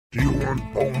Do you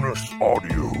want bonus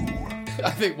audio?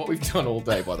 I think what we've done all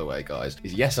day, by the way, guys,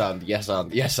 is yes and,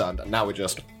 and now we're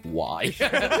just, why?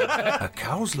 A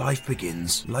cow's life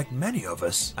begins, like many of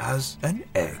us, as an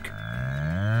egg.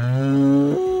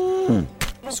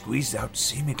 Squeezed out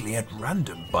seemingly at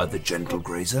random by the gentle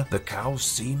grazer, the cow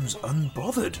seems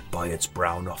unbothered by its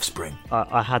brown offspring.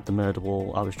 I had the murder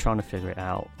wall. I was trying to figure it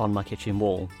out on my kitchen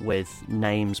wall with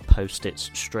names,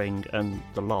 post-its, string, and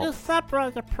the lot. Is that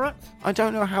brother Prick? I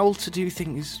don't know how to do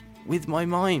things with my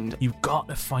mind. You've got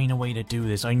to find a way to do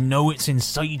this. I know it's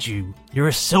inside you. You're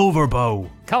a silver bow.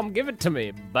 Come give it to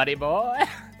me, buddy boy.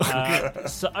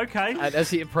 Okay. And as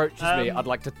he approaches me, I'd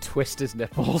like to twist his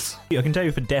nipples. I can tell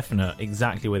you for definite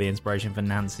exactly where the inspiration for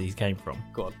Nancy came from.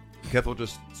 Go on. Careful,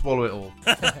 just swallow it all.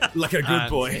 Like a good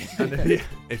boy. And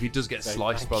if he does get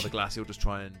sliced by the glass, he'll just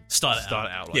try and Start it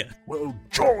out. Yeah. Well,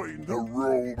 join the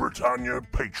Royal Britannia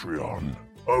Patreon.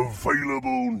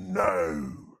 Available now.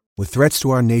 With threats to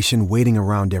our nation waiting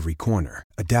around every corner,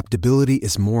 adaptability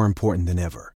is more important than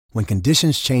ever. When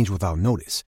conditions change without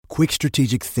notice, quick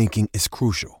strategic thinking is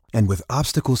crucial. And with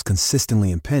obstacles consistently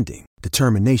impending,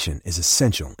 determination is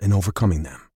essential in overcoming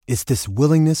them. It's this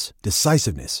willingness,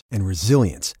 decisiveness, and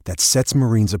resilience that sets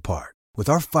Marines apart. With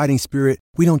our fighting spirit,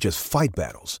 we don't just fight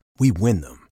battles, we win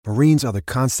them. Marines are the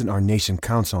constant our nation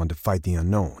counts on to fight the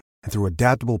unknown. And through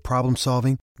adaptable problem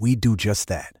solving, we do just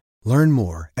that. Learn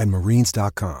more at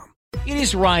marines.com. It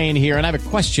is Ryan here, and I have a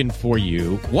question for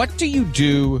you. What do you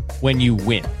do when you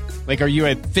win? Like, are you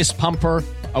a fist pumper,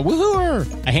 a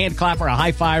woohooer, a hand clapper, a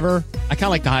high fiver? I kind of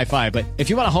like the high five, but if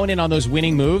you want to hone in on those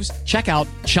winning moves, check out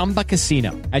Chumba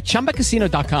Casino. At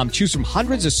ChumbaCasino.com, choose from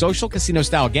hundreds of social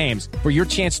casino-style games for your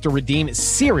chance to redeem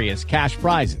serious cash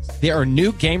prizes. There are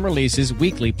new game releases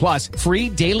weekly, plus free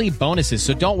daily bonuses,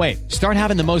 so don't wait. Start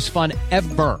having the most fun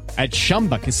ever at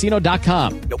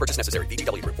ChumbaCasino.com. No purchase necessary.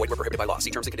 VGW. Void where prohibited by law.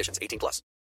 See terms and conditions. 18+.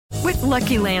 With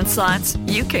Lucky Land Slots,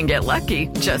 you can get lucky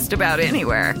just about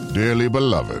anywhere. Dearly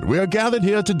beloved, we are gathered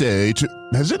here today to...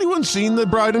 Has anyone seen the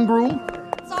bride and groom?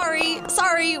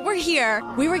 Sorry, we're here.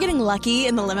 We were getting lucky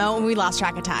in the limo and we lost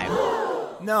track of time.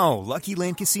 No, Lucky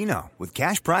Land Casino, with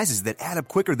cash prizes that add up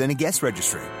quicker than a guest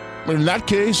registry. In that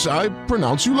case, I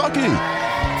pronounce you lucky.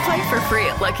 Play for free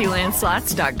at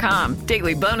LuckyLandSlots.com.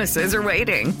 Daily bonuses are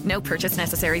waiting. No purchase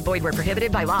necessary. Void where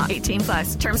prohibited by law.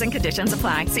 18+. Terms and conditions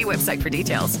apply. See website for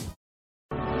details.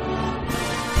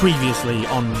 Previously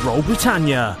on Roll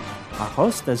Britannia, our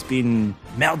host has been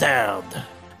murdered.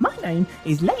 My name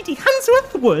is Lady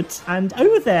Hansworth Wood, and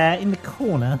over there in the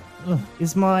corner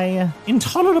is my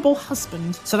intolerable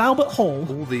husband, Sir Albert Hall.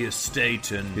 All the estate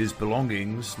and his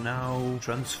belongings now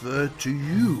transferred to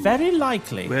you. Very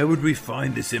likely. Where would we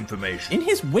find this information? In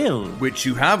his will. Which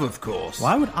you have, of course.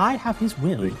 Why would I have his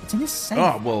will? It's in his safe.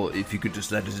 Oh, well, if you could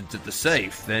just let us into the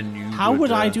safe, then you How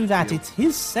would I do that? It's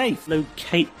his safe.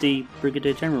 Locate the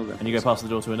Brigadier General then. And you go past the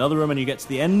door to another room, and you get to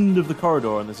the end of the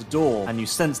corridor, and there's a door, and you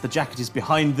sense the jacket is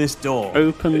behind this door.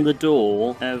 Open the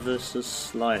door ever so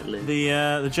slightly.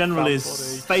 The general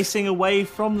is facing away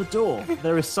from the door.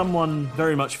 There is someone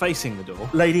very much facing the door.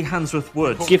 Lady Hansworth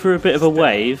Wood. Give her a bit of a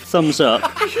wave, thumbs up,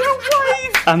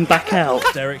 and back out.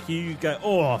 Derek, you go,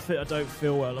 I don't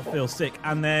feel well, I feel sick.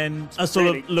 And then a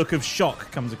sort of look of shock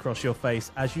comes across your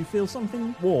face as you feel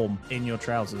something warm in your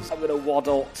trousers. I'm going to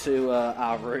waddle to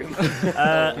our room.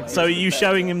 So are you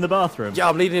showing him the bathroom? Yeah,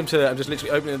 I'm leading him to it. I'm just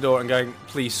literally opening the door and going,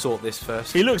 please sort this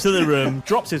first. He looks at the room,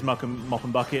 drops his mop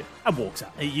and bucket, and walks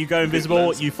out. You go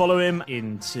invisible, you follow him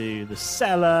into the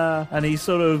cellar, and he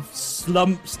sort of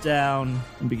slumps down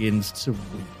and begins to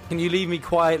weep. Can you leave me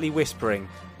quietly whispering?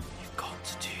 You've got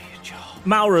to do your job.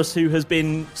 Maurus, who has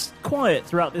been quiet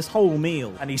throughout this whole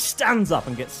meal, and he stands up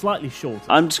and gets slightly shorter.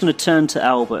 I'm just going to turn to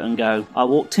Albert and go, I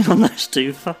walked in on those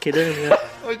two fucking earlier.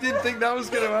 I didn't think that was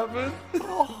going to happen.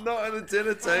 Not at the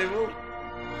dinner table.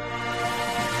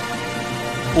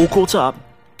 All caught up?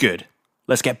 Good.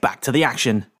 Let's get back to the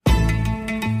action.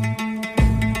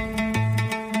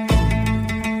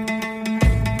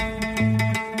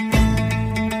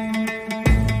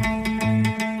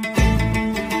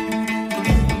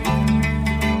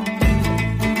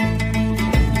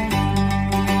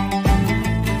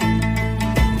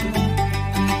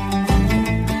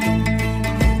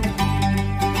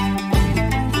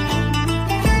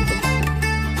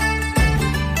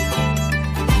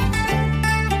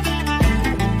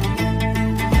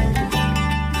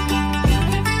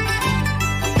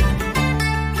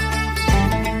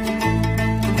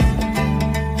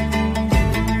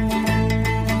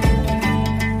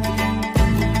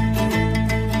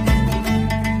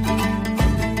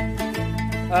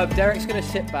 Derek's going to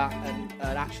sit back and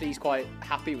actually he's quite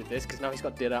happy with this because now he's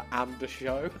got dinner and a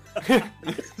show.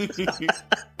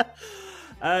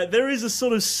 There is a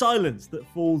sort of silence that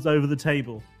falls over the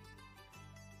table.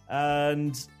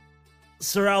 And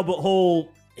Sir Albert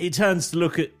Hall, he turns to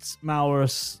look at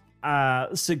Malrus,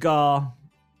 cigar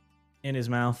in his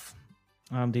mouth.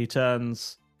 And he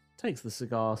takes the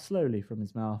cigar slowly from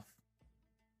his mouth.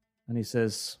 And he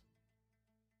says,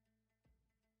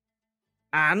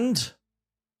 "And?"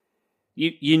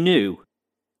 You knew?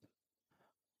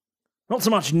 Not so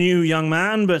much new, young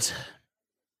man, but...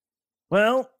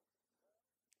 Well...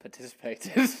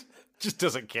 Participated. Just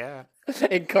doesn't care.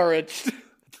 Encouraged.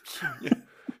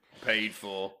 Paid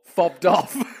for. Fobbed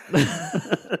off.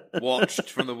 Watched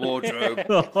from the wardrobe.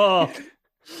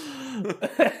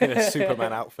 In a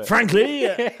Superman outfit. Frankly...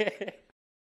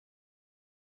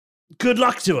 good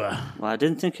luck to her. Well, I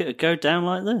didn't think it would go down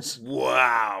like this.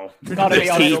 Wow. Gotta be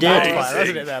honest, He did.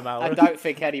 Isn't it there, Mal? I don't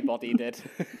think anybody did.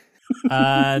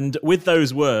 And with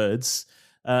those words,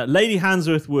 Lady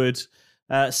Hansworth Wood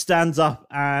stands up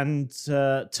and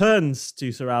turns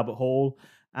to Sir Albert Hall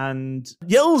and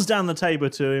yells down the table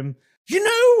to him, "You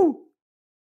know,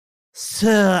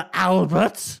 Sir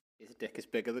Albert." His dick is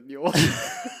bigger than yours.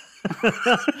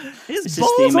 His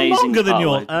balls are longer than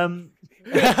yours.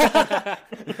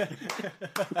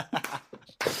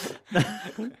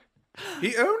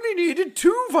 He only needed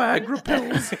 2 Viagra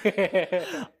pills.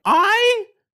 I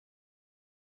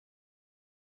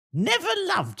never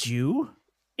loved you.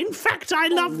 In fact, I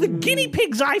love the guinea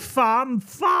pigs I farm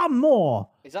far more.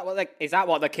 Is that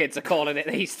what the kids are calling it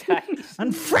these days?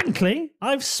 And frankly,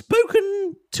 I've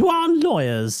spoken to our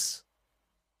lawyers.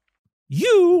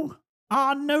 You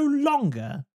are no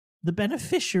longer the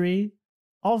beneficiary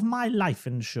of my life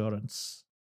insurance.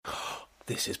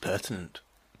 This is pertinent.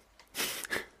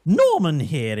 Norman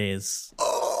here is.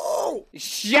 Oh!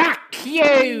 Jacques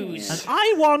Hughes! And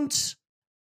I want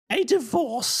a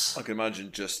divorce. I can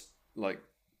imagine just, like,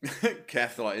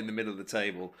 Keth, like, in the middle of the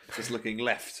table, just looking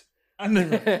left. And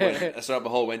then... when Sir Albert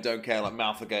Hall went, "Don't care," like,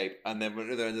 mouth agape. And then at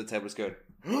the other end of the table, it's going...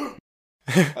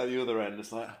 at the other end,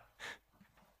 it's like...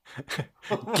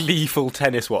 Gleeful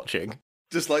tennis watching.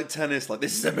 Just like tennis, like,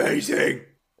 this is amazing.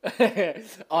 I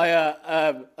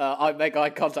make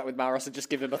eye contact with Maros and just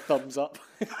give him a thumbs up.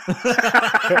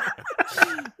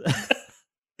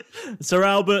 Sir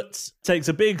Albert takes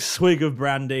a big swig of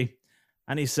brandy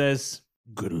and he says,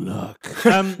 "Good luck."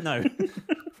 No.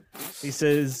 He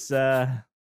says,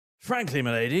 "Frankly,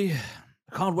 milady,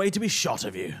 I can't wait to be shot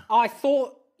of you." I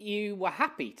thought you were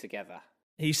happy together.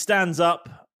 He stands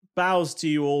up, bows to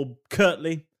you all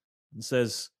curtly, and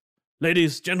says,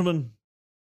 "Ladies, gentlemen,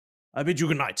 I bid you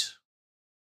good night."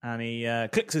 And he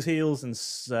clicks his heels and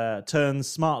turns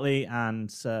smartly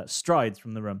and strides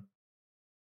from the room,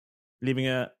 leaving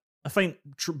a faint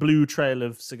blue trail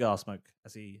of cigar smoke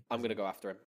as he... I'm going to go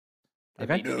after him.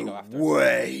 Okay. No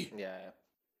way. Yeah.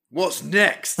 What's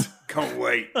next? Can't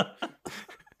wait.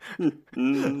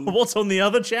 What's on the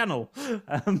other channel?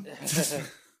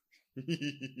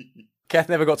 Keth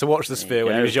never got to watch The Sphere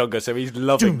when he was younger, so he's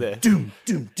loving this. Doom.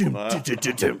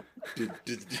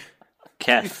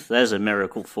 Keth, there's a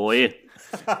miracle for you.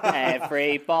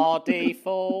 Everybody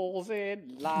falls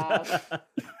in love.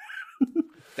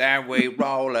 Then we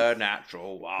roll a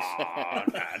natural one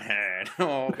and head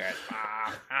all get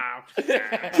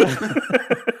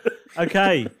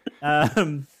Okay.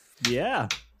 Yeah.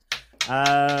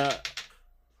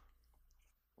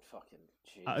 Fucking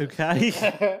Jesus.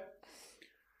 Okay.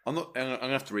 I'm gonna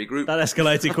have to regroup. That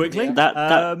escalated quickly.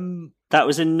 That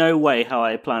was in no way how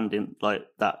I planned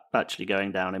that actually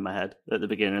going down in my head at the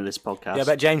beginning of this podcast. Yeah, I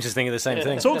bet James is thinking the same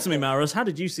thing. Talk to me, Maros. How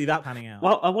did you see that panning out?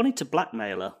 Well, I wanted to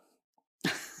blackmail her.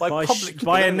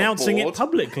 By announcing it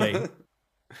publicly.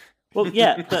 Well,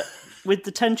 yeah, but with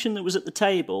the tension that was at the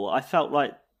table, I felt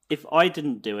like if I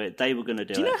didn't do it, they were going to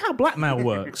do it. Do you know how blackmail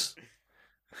works?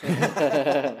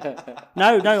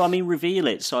 No, I mean reveal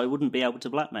it so I wouldn't be able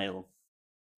to blackmail.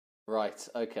 Right,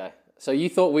 okay. So you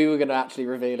thought we were going to actually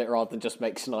reveal it rather than just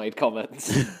make snide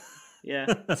comments? Yeah.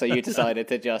 So you decided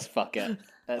to just fuck it.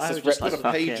 I've just got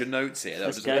a page of notes here that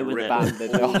was just go with rip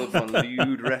it. all of my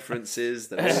lewd references.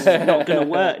 That This is not going to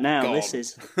work now. Gone. This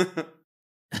is.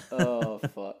 Oh,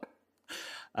 fuck.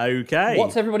 Okay.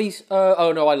 What's everybody's...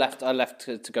 oh, no, I left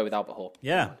to go with Albert Hall.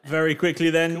 Yeah, very quickly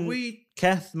then. Can we...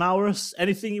 Keth, Maurus,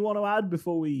 anything you want to add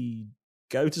before we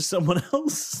go to someone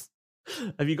else?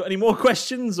 Have you got any more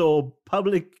questions or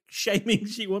public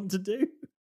shamings you want to do?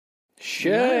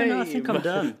 Shame. No, I think I'm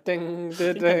done. Ding, I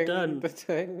think ding, I'm done.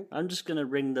 ding. I'm just going to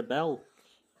ring the bell.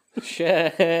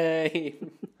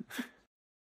 Shame.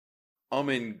 I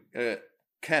mean,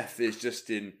 Keth is just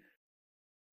in,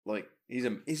 like,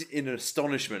 He's in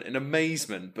astonishment, in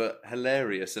amazement, but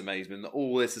hilarious amazement that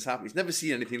all this has happened. He's never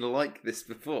seen anything like this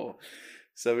before.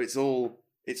 So it's all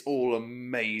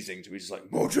amazing to be just like,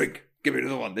 more drink, give me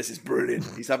another one. This is brilliant.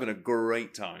 He's having a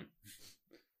great time.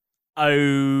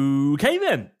 Okay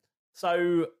then.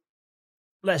 So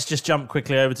let's just jump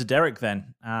quickly over to Derek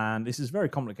then. And this is very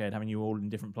complicated having you all in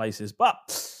different places.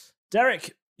 But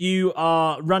Derek, you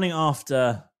are running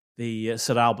after the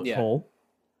Sir Albert Hall.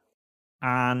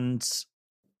 And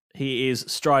he is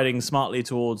striding smartly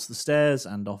towards the stairs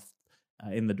and off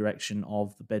in the direction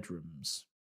of the bedrooms.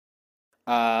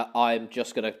 I'm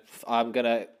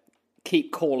gonna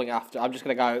keep calling after. I'm just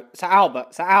gonna go, Sir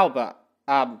Albert.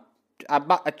 I'm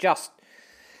just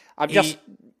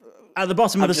at the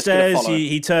bottom of the stairs.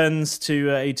 He turns to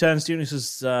you and he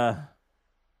says, "How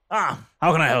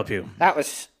can I help you?" That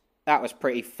was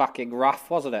pretty fucking rough,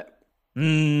 wasn't it?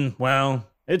 Well,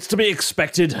 it's to be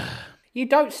expected. You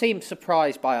don't seem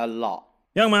surprised by a lot.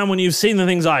 Young man, when you've seen the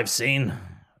things I've seen,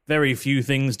 very few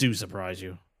things do surprise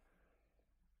you.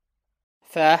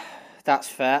 Fair. That's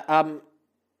fair.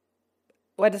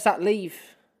 Where does that leave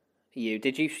you?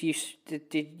 Did you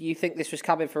think this was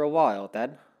coming for a while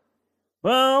then?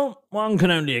 Well, one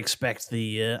can only expect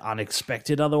the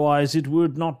unexpected, otherwise it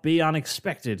would not be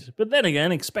unexpected. But then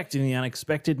again, expecting the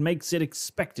unexpected makes it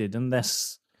expected, and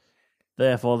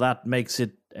therefore that makes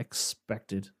it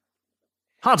expected.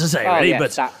 Hard to say, really,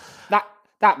 yes, but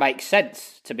that makes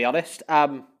sense, to be honest.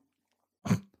 Well,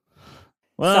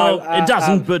 it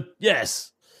doesn't, but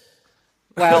yes.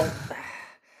 Well,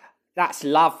 that's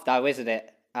love, though, isn't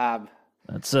it? That's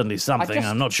certainly something.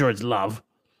 I'm not sure it's love.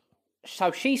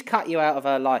 So she's cut you out of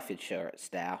her life insurance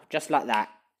now, just like that.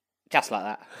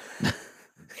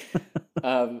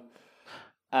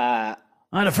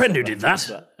 I had a friend who did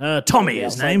that. Tommy,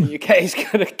 his name. The UK is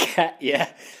gonna get you.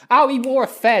 Oh, he wore a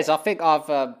fez. I think I've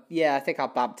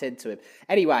bumped into him.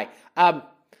 Anyway,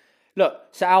 look,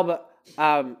 Sir Albert.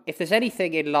 If there's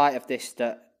anything in light of this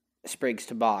that springs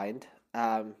to mind,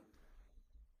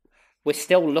 we're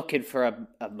still looking for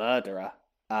a murderer.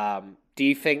 Do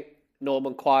you think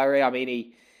Norman Quirey? I mean,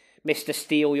 he missed to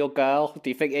steal your girl. Do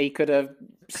you think he could have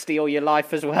steal your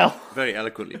life as well? Very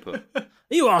eloquently put. Are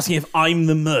you asking if I'm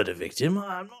the murder victim?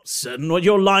 I'm not certain what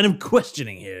your line of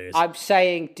questioning here is. I'm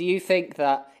saying, do you think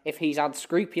that if he's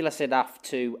unscrupulous enough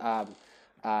to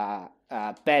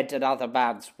bed another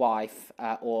man's wife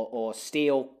or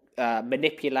steal,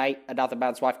 manipulate another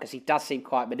man's wife, because he does seem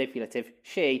quite manipulative,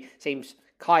 she seems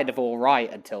kind of all right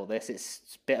until this. It's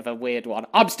a bit of a weird one.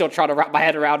 I'm still trying to wrap my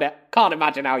head around it. Can't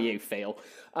imagine how you feel.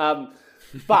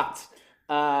 But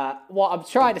what I'm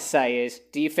trying to say is,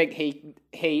 do you think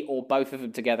he or both of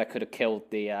them together could have killed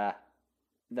the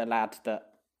lad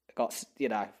that got,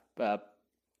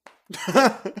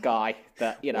 guy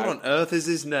that, What on earth is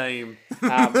his name?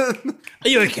 Are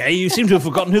you okay? You seem to have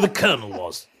forgotten who the Colonel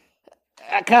was.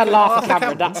 Colonel Arthur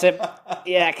Cameron, that's him.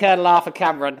 Yeah, Colonel Arthur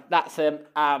Cameron, that's him.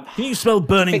 Can you smell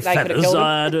burning feathers?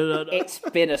 It's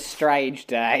been a strange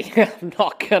day. I'm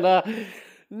not gonna.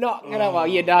 Well,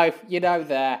 you know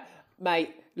there,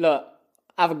 mate. Look,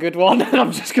 have a good one. And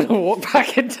I'm just gonna walk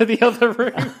back into the other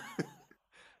room.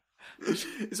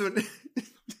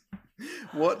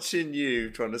 Watching you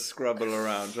trying to scrabble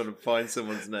around, trying to find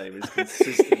someone's name is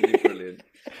consistently brilliant.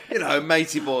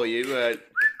 Matey boy, you.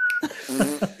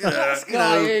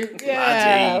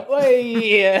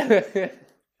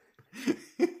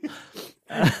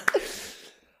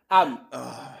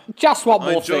 Just one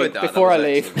more thing before I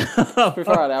leave.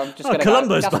 I'm just going to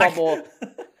Columbo's just back.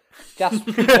 Just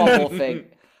one more thing.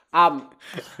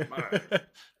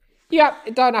 You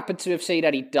don't happen to have seen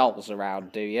any dolls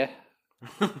around, do you?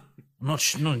 I'm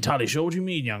not entirely sure. What do you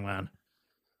mean, young man?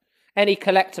 Any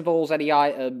collectibles, any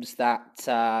items that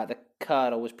the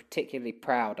Colonel was particularly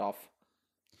proud of?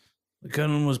 The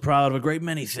Colonel was proud of a great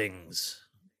many things.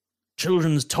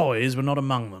 Children's toys were not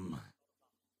among them.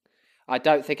 I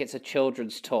don't think it's a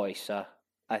children's toy, sir.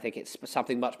 I think it's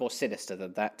something much more sinister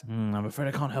than that. I'm afraid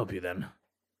I can't help you then.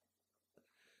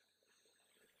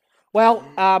 Well,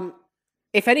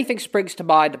 if anything springs to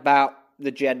mind about the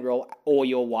General or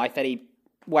your wife, any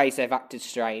ways they've acted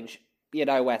strange, you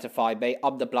know where to find me.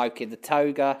 I'm the bloke in the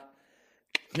toga.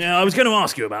 Yeah, I was going to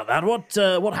ask you about that.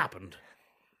 What happened?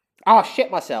 Oh, I shit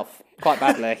myself quite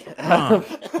badly.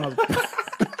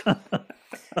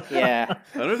 Yeah.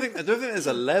 I don't think there's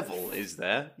a level, is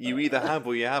there? You either have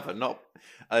or you haven't, not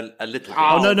a little bit.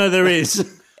 Oh, no, there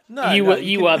is. No, you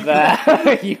were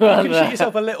there. You were there. Shoot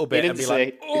yourself a little bit and be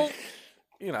like,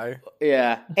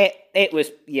 Yeah, it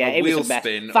was. Yeah, it was a mess.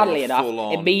 Funnily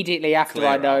enough, immediately after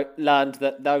I learned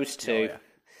that those two,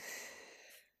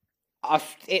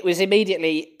 It was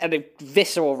immediately a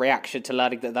visceral reaction to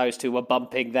learning that those two were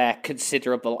bumping their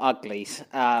considerable uglies.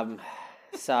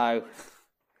 So,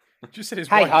 just said his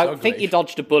hey wife's ho, ugly. think you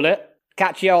dodged a bullet.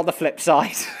 Catch you on the flip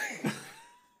side.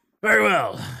 Very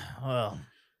well. Well,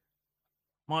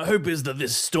 my hope is that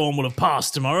this storm will have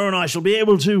passed tomorrow and I shall be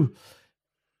able to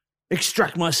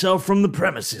extract myself from the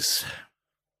premises.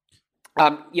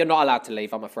 You're not allowed to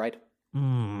leave, I'm afraid.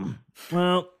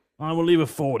 Well, I will leave a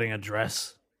forwarding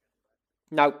address.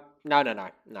 No.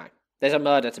 There's a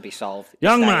murder to be solved.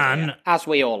 Young Stay man, here, as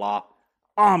we all are.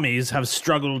 Armies have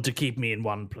struggled to keep me in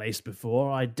one place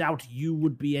before. I doubt you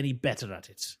would be any better at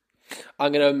it.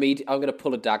 I'm gonna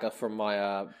pull a dagger from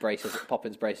my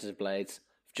Poppins braces of blades.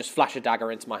 Just flash a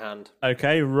dagger into my hand.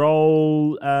 Okay,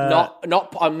 roll. I'm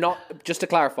not. Just to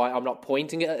clarify, I'm not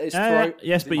pointing it at his throat.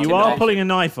 Yes, but you are pulling a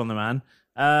knife on the man.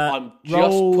 I'm just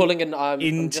pulling an intimidation.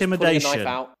 I'm just pulling a knife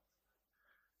out.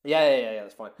 Yeah,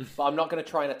 that's fine. But I'm not going to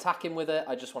try and attack him with it.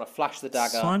 I just want to flash the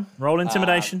dagger. That's fine. Roll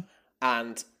intimidation.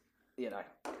 And, yes.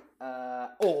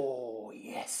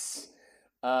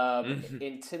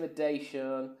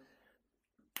 Intimidation.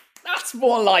 That's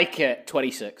more like it.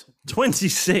 26.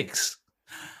 26?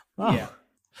 Oh. Yeah.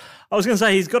 I was going to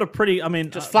say, he's got a pretty,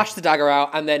 just flash the dagger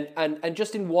out and then, and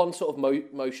just in one sort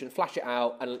of motion, flash it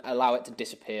out and allow it to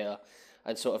disappear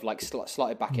and sort of like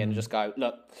slot it back in and just go,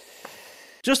 look.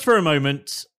 Just for a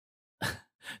moment,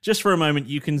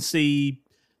 you can see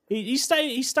he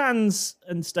stands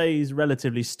and stays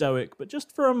relatively stoic, but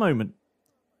just for a moment,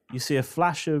 you see a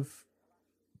flash of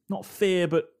not fear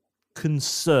but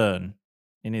concern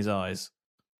in his eyes.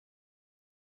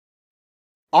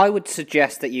 I would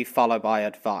suggest that you follow my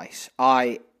advice.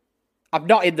 I'm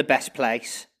not in the best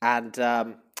place, and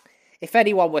if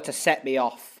anyone were to set me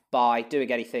off by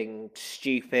doing anything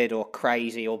stupid or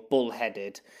crazy or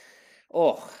bullheaded,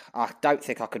 I don't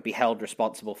think I could be held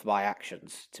responsible for my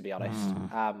actions, to be honest.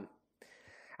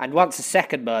 And once a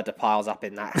second murder piles up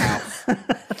in that house,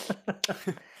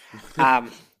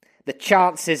 the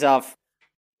chances of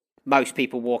most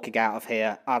people walking out of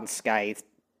here unscathed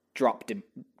dropped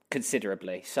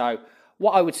considerably. So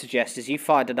what I would suggest is you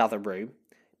find another room,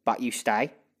 but you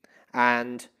stay,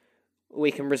 and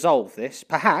we can resolve this.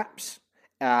 Perhaps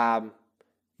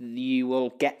you will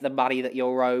get the money that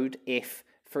you're owed if,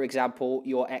 for example,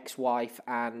 your ex-wife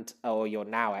or your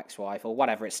now ex-wife or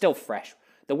whatever, it's still fresh.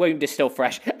 The wound is still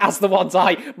fresh, as the ones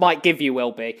I might give you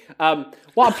will be. What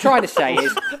I'm trying to say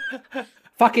is,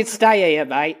 fucking stay here,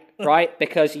 mate, right?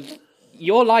 Because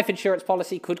your life insurance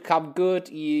policy could come good.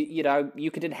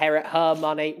 You could inherit her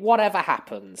money, whatever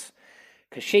happens.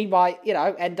 Because she might,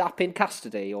 end up in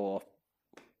custody or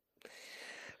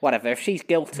whatever. If she's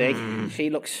guilty, she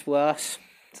looks worse.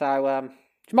 So,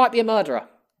 she might be a murderer.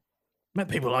 Met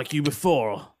people like you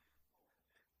before.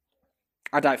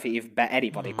 I don't think you've met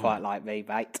anybody quite like me,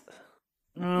 mate.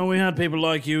 We had people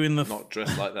like you in the... Not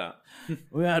dressed like that.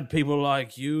 We had people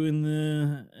like you in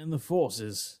the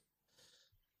forces.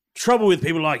 Trouble with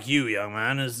people like you, young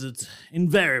man, is that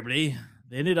invariably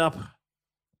they ended up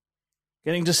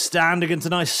getting to stand against a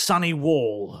nice sunny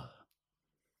wall.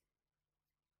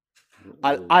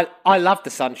 I love the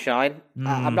sunshine.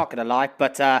 I'm not going to lie,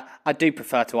 but I do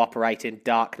prefer to operate in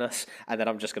darkness, and then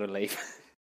I'm just going to leave.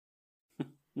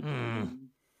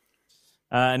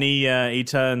 And he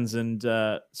turns and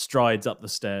strides up the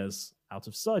stairs out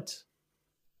of sight.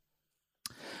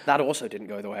 That also didn't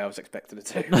go the way I was expecting it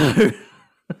to.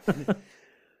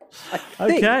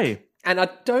 Okay. And I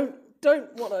don't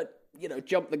want to,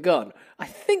 jump the gun. I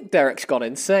think Derek's gone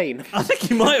insane. I think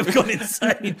he might have gone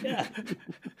insane. Yeah.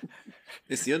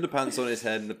 It's the underpants on his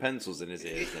head and the pencils in his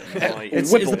ears.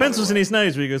 It's the pencils in his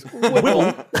nose where he goes,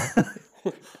 wibble,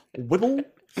 wibble,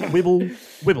 wibble,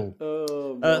 wibble.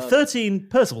 Oh, 13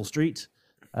 Percival Street,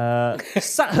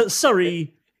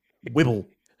 Surrey, wibble.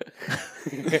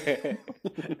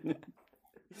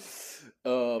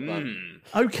 Oh, man.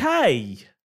 Okay.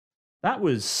 That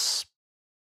was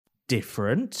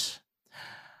different.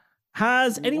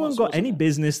 Has anyone got any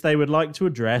business they would like to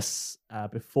address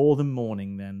before the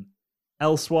morning then?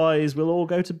 Elsewise, we'll all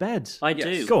go to bed. I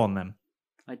do. Go on then.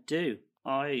 I do.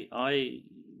 I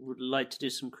would like to do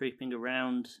some creeping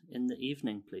around in the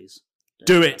evening, please.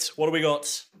 Do it. What do we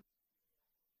got?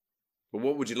 Well,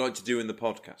 what would you like to do in the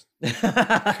podcast?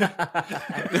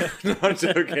 No, I'm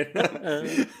joking.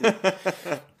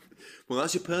 Well,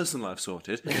 that's your personal life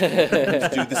sorted. What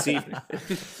to do this evening?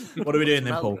 What are we doing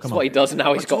then, Paul? Come That's on. what he does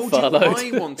now. He's got furloughed.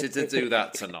 I wanted to do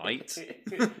that tonight.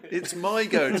 It's my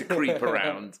go to creep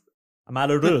around.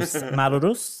 Amarus,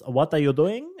 Amarus, what are you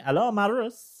doing? Hello,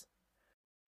 Amarus.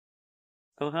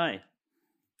 Oh, hi.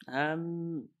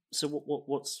 So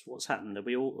what's happened? Have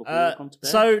we all gone to bed?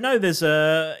 So no, there's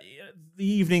the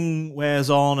evening wears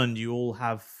on, and you all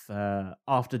have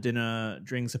after dinner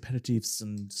drinks, aperitifs,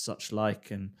 and such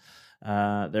like, and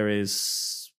there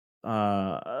is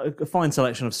a fine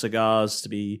selection of cigars to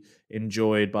be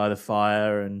enjoyed by the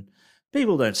fire, and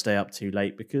people don't stay up too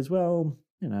late because, well,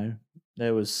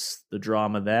 there was the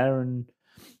drama there, and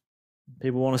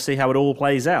people want to see how it all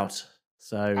plays out.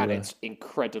 So, and it's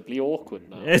incredibly awkward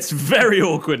now. It's very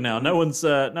awkward now. No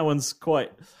one's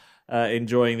quite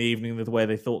enjoying the evening the way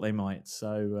they thought they might.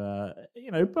 So,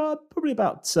 probably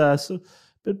about 10:30,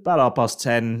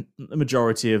 the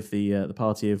majority of the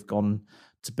party have gone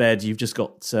to bed. You've just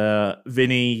got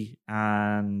Vinny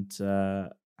and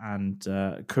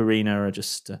Karina are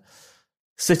just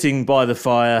sitting by the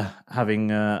fire, having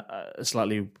a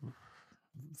slightly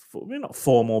not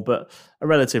formal, but a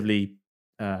relatively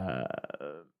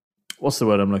what's the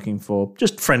word I'm looking for?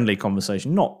 Just friendly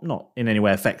conversation, not in any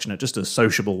way affectionate, just a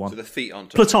sociable one. So the feet on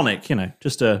top. Platonic,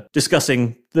 just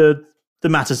discussing the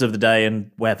matters of the day and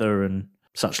weather and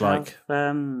such like.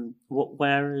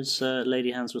 Where is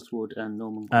Lady Hansworth Wood and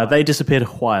Norman? They disappeared a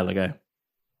while ago.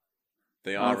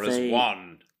 They are as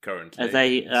one currently. Are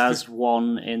they as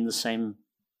one in the same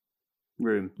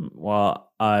room?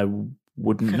 Well, I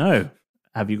wouldn't know.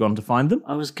 Have you gone to find them?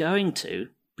 I was going to,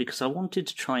 because I wanted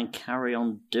to try and carry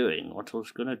on doing what I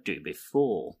was going to do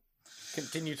before.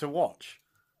 Continue to watch.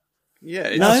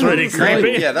 Yeah, that's really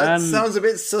creepy. Yeah, that sounds a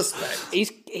bit suspect.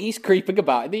 He's creeping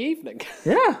about in the evening.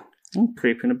 Yeah, I'm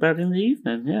creeping about in the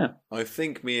evening. Yeah, I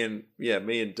think me and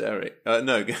Derek.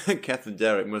 No, Kath and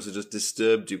Derek must have just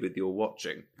disturbed you with your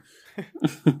watching.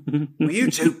 Will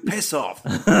you two piss off?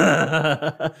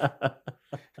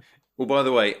 Well, by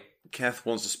the way, Kath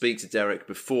wants to speak to Derek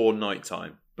before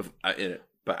nighttime. But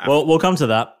well, we'll come to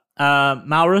that.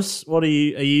 Maurus, what are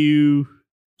you?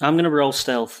 I'm going to roll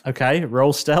stealth. Okay,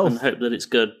 roll stealth. And hope that it's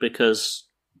good, because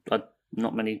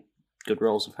not many good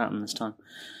rolls have happened this time.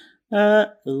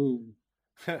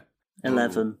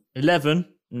 11. 11?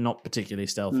 Not particularly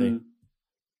stealthy.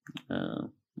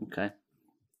 Okay.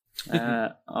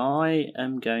 I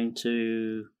am going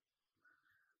to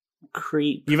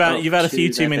creep. You've had a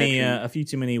few too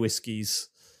many whiskeys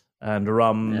and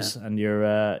rums, and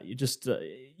you just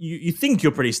you think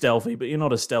you're pretty stealthy, but you're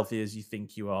not as stealthy as you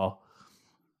think you are.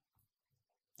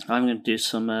 I'm going to do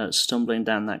some stumbling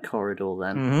down that corridor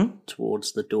then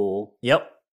towards the door. Yep.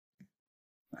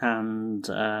 And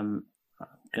I'm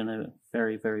going to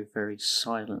very, very, very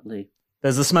silently.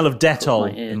 There's the smell of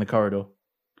Dettol in the corridor.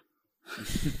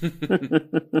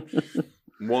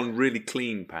 One really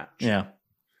clean patch. Yeah.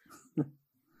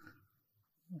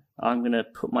 I'm going to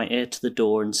put my ear to the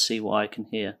door and see what I can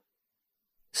hear.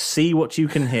 See what you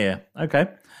can hear. Okay.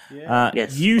 Yeah.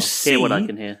 Yes, you I'll see hear what I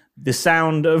can hear. The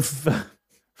sound of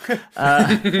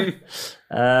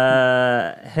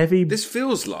heavy. This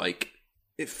feels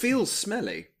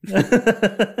smelly.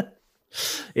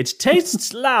 It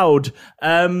tastes loud.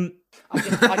 I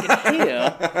can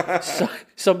hear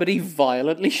somebody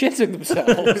violently shitting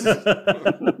themselves.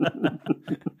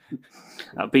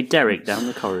 That'd be Derek down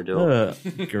the corridor.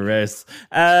 Gross.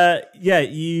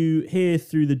 You hear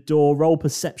through the door. Roll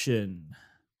perception.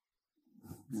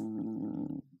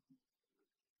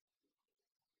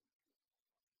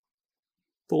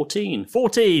 14.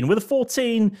 14. With a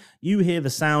 14, you hear the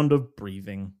sound of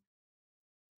breathing.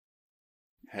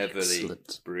 Heavily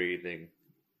breathing.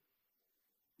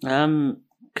 Can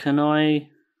I...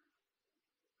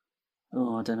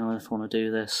 Oh, I don't know if I want to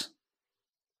do this.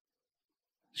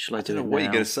 Shall I do it now? What are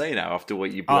you going to say now after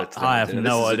what you blurted out? I have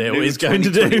no idea what he's going to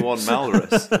do. 2021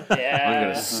 Malrus. I'm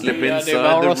going to slip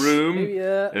inside the room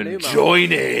and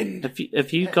join in.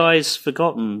 Have you guys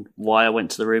forgotten why I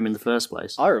went to the room in the first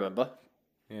place? I remember.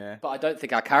 Yeah. But I don't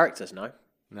think our characters know.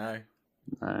 No.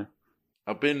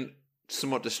 I've been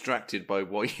somewhat distracted by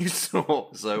what you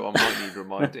saw, so I might need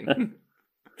reminding.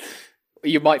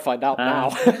 You might find out now.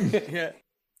 Yeah.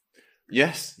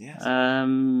 Yes. Do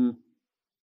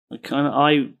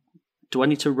I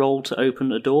need to roll to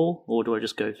open a door, or do I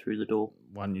just go through the door?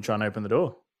 Why don't you try and open the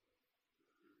door?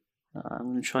 I'm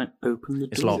going to try and open the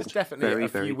door. It's locked. It's definitely a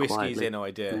few whiskies in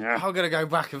idea. Yeah. I'm going to go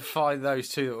back and find those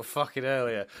two that were fucking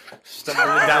earlier.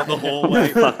 Stumbling down the hallway.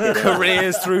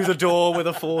 Careers through the door with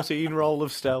a 14 roll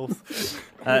of stealth.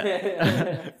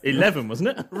 11, wasn't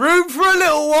it? Room for a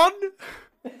little one!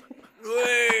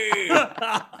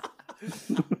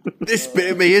 This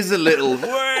bit of me is a little.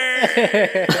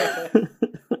 Okay.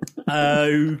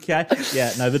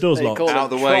 Yeah, no, the door's locked. Out of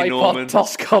the way, Norman.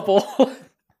 Toscobble.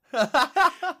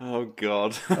 Oh,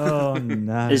 God. Oh,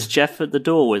 no. Is Jeff at the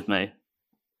door with me?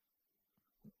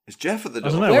 Is Jeff at the door?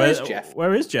 I don't know. Where is Jeff?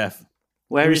 Where is Jeff?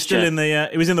 Where he was is still Jeff? in the.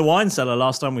 He was in the wine cellar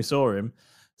last time we saw him,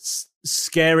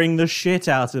 scaring the shit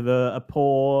out of a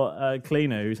poor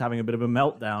cleaner who's having a bit of a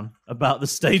meltdown about the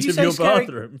state of your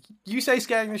bathroom. You say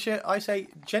scaring the shit. I say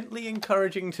gently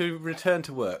encouraging to return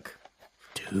to work.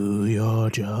 Do your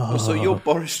job. So you're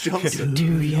Boris Johnson.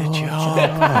 Do your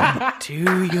job.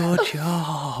 Do your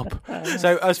job.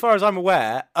 So, as far as I'm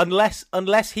aware,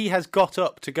 unless he has got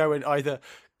up to go and either,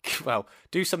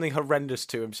 do something horrendous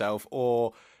to himself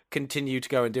or continue to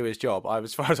go and do his job,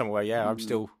 as far as I'm aware, I'm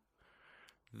still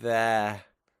there.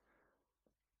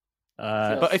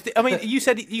 But you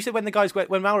said when when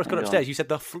Malrus got upstairs, you said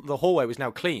the hallway was now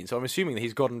clean. So I'm assuming that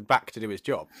he's gone back to do his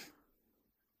job.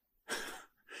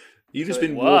 You've just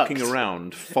been walking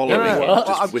around, following him,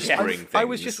 just whispering things. I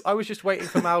was just waiting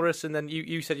for Malrus, and then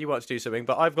you said you wanted to do something,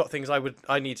 but I've got things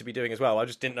I need to be doing as well. I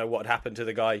just didn't know what had happened to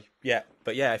the guy yet.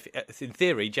 But yeah, if, in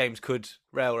theory, James could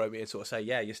railroad me and sort of say,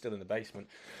 "Yeah, you're still in the basement,"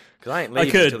 because I ain't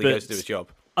leaving until he goes to do his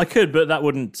job. I could, but that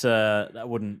wouldn't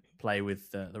play with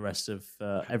the rest of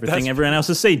everything everyone else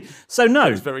has seen. So no,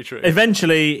 that's very true.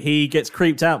 Eventually, he gets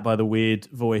creeped out by the weird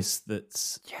voice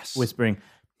that's whispering,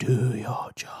 "Do your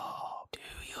job."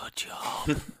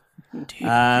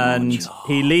 And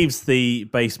he leaves the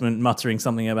basement muttering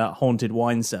something about haunted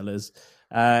wine cellars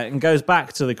and goes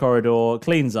back to the corridor,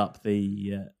 cleans up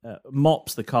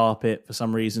mops the carpet for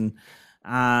some reason,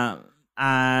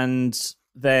 and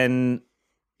then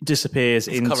disappears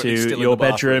into your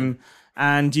bedroom.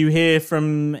 And you hear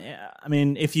from,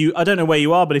 I don't know where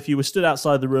you are, but if you were stood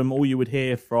outside the room, all you would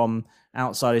hear from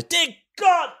outside is, "Dear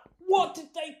God, what did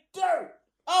they do?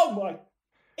 Oh my,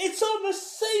 it's on the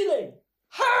ceiling!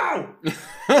 How?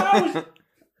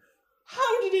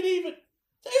 How did it even?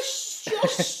 There's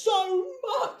just so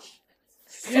much.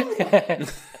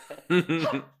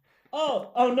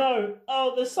 Oh no!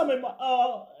 Oh, there's some in my.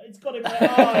 Oh, it's got in my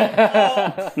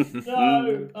eye.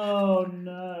 Oh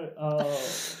no!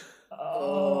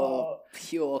 Oh,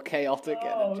 pure chaotic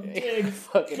energy. Dear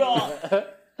Fucking God!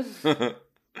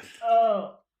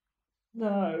 Oh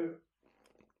no!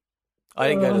 I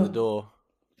didn't go to the door.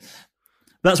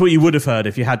 That's what you would have heard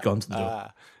if you had gone to the door.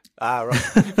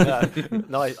 Right.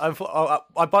 No,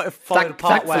 I might have followed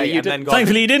part way and then gone.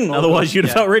 Thankfully you didn't, otherwise you'd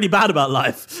have felt really bad about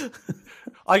life.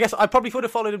 I guess I probably would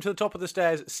have followed him to the top of the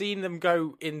stairs, seen them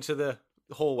go into the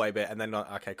hallway bit, and then,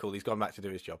 okay, cool, he's gone back to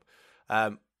do his job.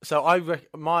 So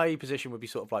my position would be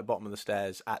sort of like bottom of the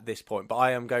stairs at this point, but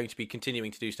I am going to be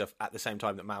continuing to do stuff at the same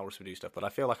time that Malrus would do stuff, but I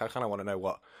feel like I kind of want to know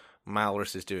what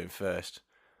Malrus is doing first.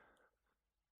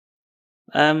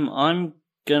 I'm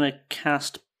gonna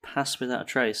cast Pass Without a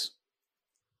Trace.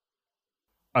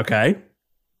 Okay.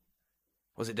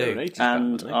 What's it do?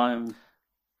 And I'm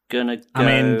gonna go... I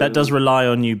mean, that does rely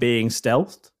on you being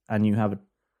stealthed, and you have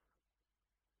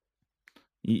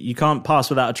you can't pass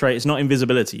without a trace. It's not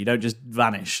invisibility. You don't just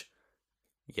vanish.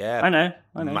 Yeah, I know.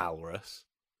 Malrus.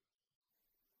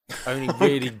 Only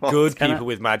really good people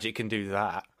with magic can do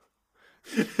that.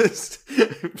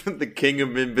 The King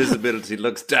of Invisibility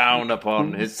looks down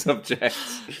upon his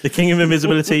subjects. The King of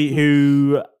Invisibility,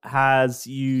 who has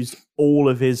used all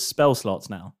of his spell slots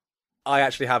now. I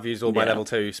actually have used all my level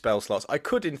 2 spell slots. I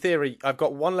could, in theory, I've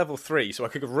got one level 3, so I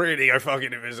could really go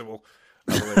fucking invisible.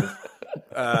 But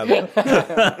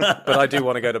I do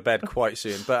want to go to bed quite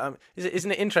soon. But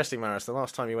isn't it interesting, Maris? The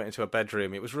last time you went into a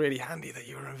bedroom, it was really handy that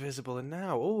you were invisible, and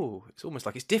now, it's almost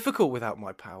like it's difficult without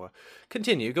my power.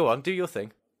 Continue, go on, do your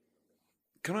thing.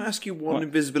 Can I ask you one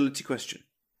invisibility question?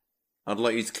 I'd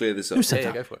like you to clear this up. Who said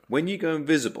that? Go for it. When you go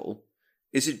invisible,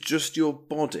 is it just your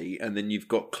body, and then you've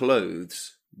got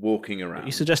clothes walking around? Are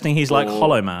you suggesting he's like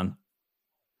Hollow Man?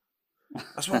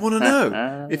 That's what I want to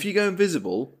know. If you go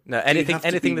invisible, no,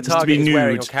 anything the target is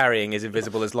wearing or carrying is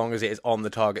invisible as long as it is on the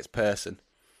target's person.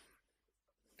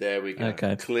 There we go.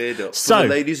 Okay. Cleared up. So, for the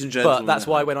ladies and gentlemen. But that's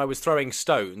why when I was throwing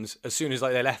stones, as soon as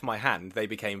they left my hand, they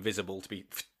became visible to be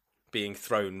being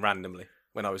thrown randomly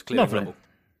when I was clearing rubble.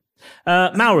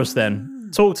 Malrus, then.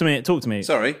 Talk to me.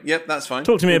 Sorry. Yep, that's fine.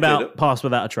 Talk to me about Pass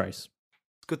Without a Trace.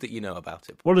 It's good that you know about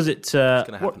it. What does it... it's going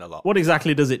to happen a lot. What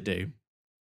exactly does it do?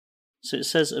 So it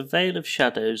says, a veil of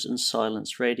shadows and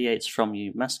silence radiates from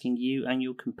you, masking you and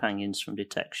your companions from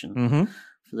detection.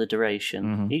 For the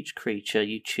duration, each creature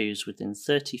you choose within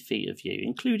 30 feet of you,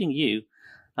 including you,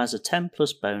 has a 10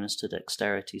 plus bonus to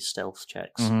dexterity stealth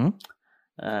checks,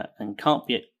 and can't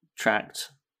be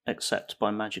tracked except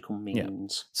by magical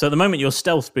means. So at the moment you're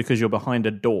stealthed because you're behind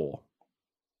a door.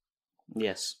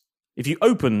 Yes. If you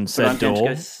open said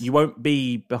door, you won't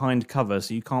be behind cover,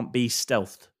 so you can't be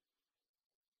stealthed.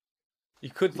 You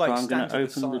could stand to the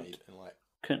side.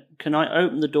 Can I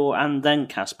open the door and then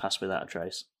cast Pass Without a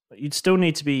Trace? But you'd still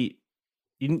need to be...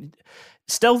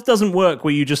 Stealth doesn't work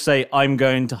where you just say, I'm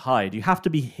going to hide. You have to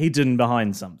be hidden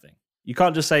behind something. You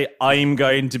can't just say, I'm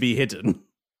going to be hidden.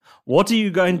 What are you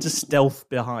going to stealth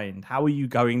behind? How are you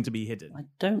going to be hidden? I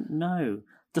don't know.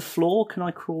 The floor? Can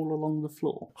I crawl along the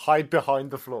floor? Hide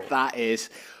behind the floor. That is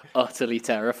utterly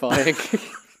terrifying.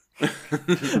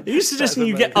 Are you suggesting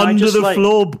you get under the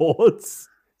floorboards?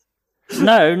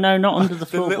 No, not under the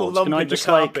floorboards. Little lump Can I in the just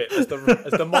carpet as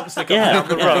the monster comes down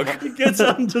the rug. It gets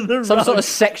under the rug. Some sort of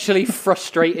sexually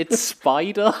frustrated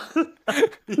spider.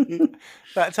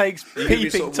 That takes You could be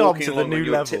Peeping sort of Tom walking to the along new on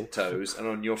your level. tiptoes and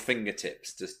on your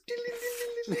fingertips, just.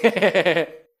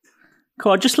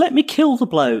 Come on, just let me kill the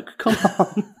bloke. Come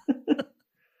on.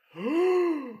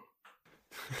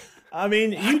 I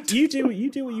mean, you do what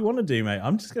you want to do, mate.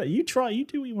 I'm just gonna you do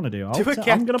what you want to do. I'm gonna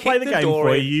kick play the the game door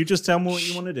for in. you. You just tell me what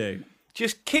you want to do.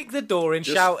 Just kick the door in,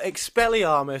 shout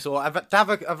Expelliarmus or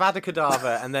Avada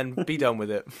Kedavra, and then be done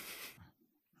with it.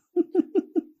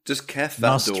 Just Keth that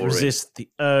Must door resist the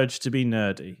urge to be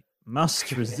nerdy.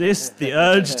 Must resist the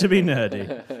urge to be nerdy.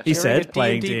 He During a said,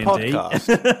 playing D&D D&D.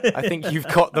 podcast. I think you've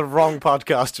got the wrong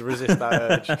podcast to resist that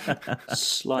urge.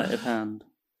 Sleight of hand.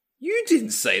 You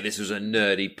didn't say this was a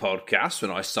nerdy podcast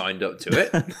when I signed up to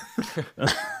it.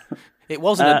 It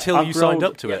wasn't until you signed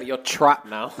up to Yeah, it. you're trapped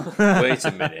now. Wait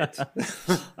a minute.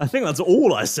 I think that's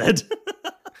all I said.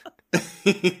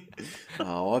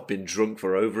 Oh, I've been drunk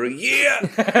for over a year.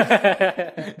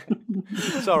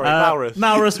 Sorry, Maurus.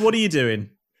 Maurus, what are you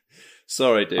doing?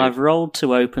 Sorry, dude. I've rolled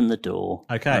to open the door.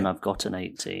 Okay. And I've got an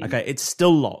 18. Okay, it's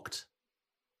still locked.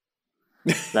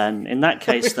 Then, in that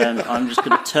case, I'm just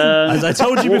going to turn. As I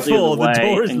told you walk before, the other way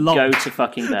door is and locked. Go to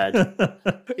fucking bed.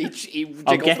 He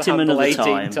I'll jiggles get the him handle another 18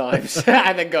 time. times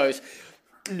and then goes,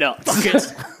 no, fuck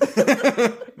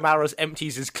it. Maurus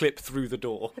empties his clip through the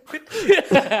door.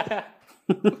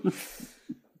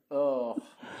 Oh.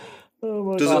 Oh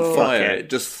my Doesn't God. fire, it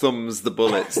just thumbs the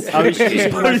bullets. I was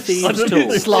using my thieves'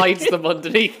 tool. Slides them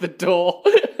underneath the door.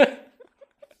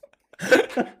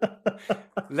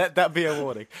 Let that be a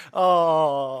warning.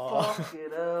 Oh.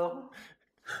 Fucking hell.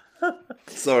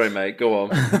 Sorry, mate, go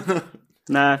on.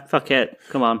 Nah, fuck it.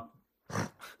 Come on.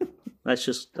 Let's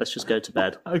just go to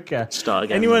bed. Okay. Start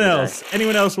again. Anyone another else? day.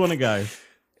 Anyone else want to go?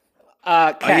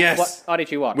 Kat, yes. what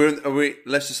did you want?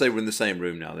 Let's just say we're in the same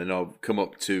room now. Then I'll come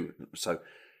up to. So,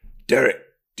 Derek,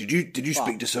 did you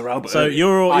speak to Sir Albert? So earlier?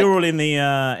 you're all in the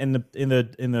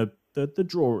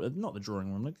drawer, not the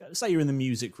drawing room. Like, say you're in the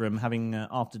music room having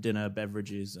after dinner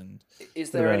beverages and.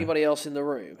 Is there anybody else in the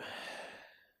room?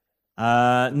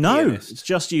 No, it's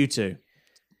just you two.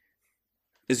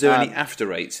 Is there any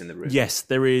after eights in the room? Yes,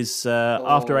 there is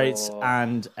after eights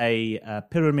and a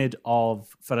pyramid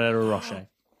of Ferrero Rocher.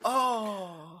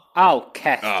 Oh,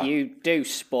 Keth, you do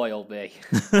spoil me.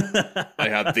 I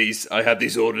had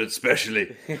these ordered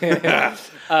specially.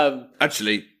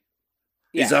 Actually,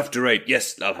 it's after 8.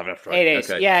 Yes, I'll have after 8. It is.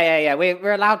 Okay. Yeah.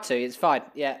 We're allowed to. It's fine.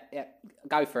 Yeah.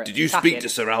 Go for it. Did you Tuck speak in. to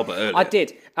Sir Albert earlier? I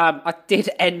did. I did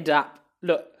end up.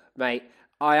 Look, mate.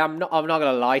 I'm not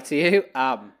gonna lie to you.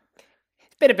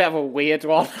 It's been a bit of a weird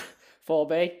one for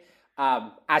me.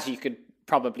 As you could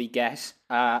probably guess,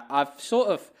 I've sort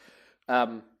of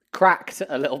cracked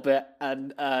a little bit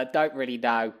and don't really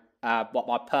know what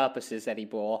my purpose is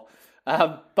anymore.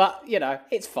 But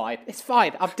it's fine. It's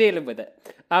fine. I'm dealing with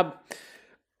it.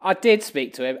 I did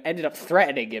speak to him, ended up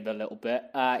threatening him a little bit.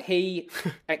 He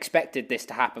expected this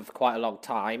to happen for quite a long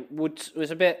time.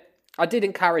 I did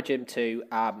encourage him to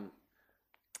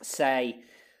say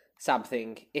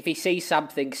something. If he sees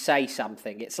something, say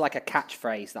something. It's like a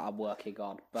catchphrase that I'm working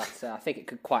on, but I think it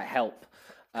could quite help.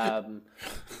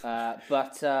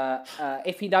 But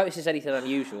if he notices anything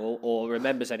unusual or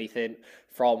remembers anything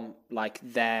from like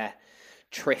their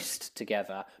tryst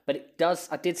together, but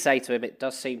I did say to him, it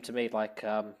does seem to me like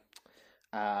the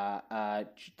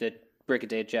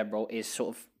Brigadier General is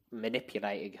sort of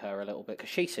manipulating her a little bit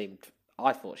because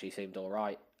I thought she seemed all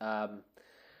right.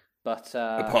 But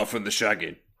apart from the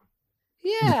shagging.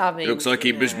 Yeah, I mean, it looks like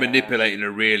he was manipulating her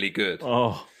really good.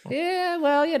 Oh. Yeah,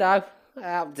 well,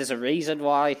 there's a reason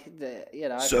why,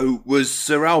 So was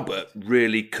Sir Albert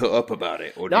really cut up about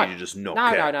it, or did you just not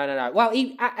care? No. Well,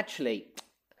 he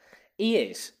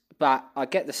is, but I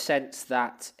get the sense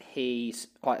that he's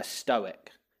quite a stoic.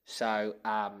 So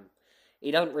he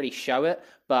doesn't really show it,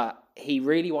 but he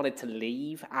really wanted to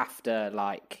leave after,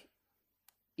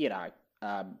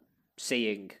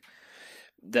 seeing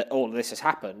that all of this has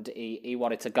happened. He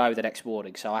wanted to go the next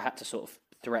morning, so I had to sort of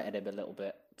threaten him a little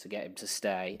bit to get him to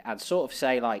stay and sort of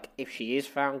say, if she is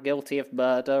found guilty of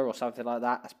murder or something like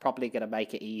that, that's probably going to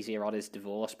make it easier on his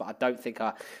divorce. But I don't think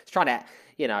I was trying to,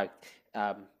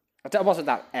 I wasn't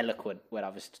that eloquent when I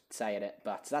was saying it,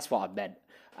 but that's what I meant.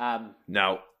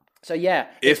 Now, so yeah,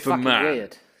 if it's a fucking man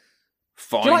weird.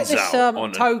 finds Do you like this out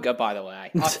on toga, by the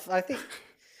way? I think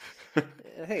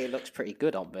it looks pretty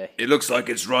good on me. It looks like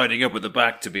it's riding up at the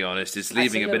back, to be honest. It's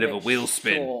leaving a bit of a wheel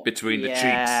spin between the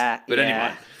cheeks. But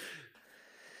anyway.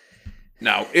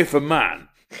 Now, if a man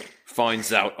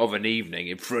finds out of an evening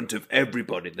in front of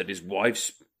everybody that his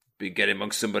wife's been getting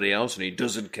amongst somebody else and he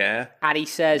doesn't care, and he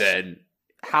says, then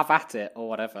have at it or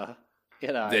whatever,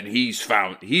 then he's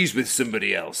with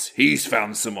somebody else. He's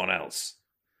found someone else.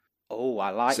 Oh, I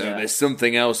like so that. So there's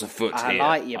something else afoot I here.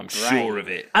 like your I'm brain. sure of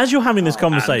it. As you're having this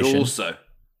conversation, and also,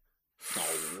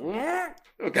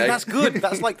 okay, that's good.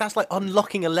 That's like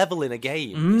unlocking a level in a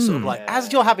game. It's sort of like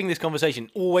as you're having this conversation,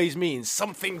 always means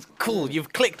something's cool.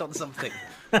 You've clicked on something.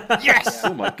 Yes.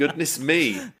 Oh my goodness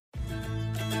me.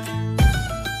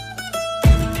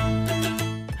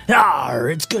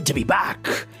 It's good to be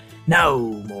back. No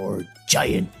more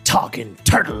giant talking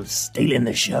turtles stealing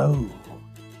the show.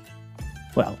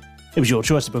 Well, it was your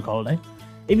choice to book holiday.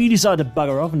 If you decide to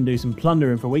bugger off and do some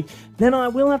plundering for a week, then I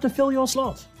will have to fill your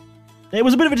slot. It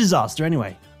was a bit of a disaster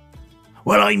anyway.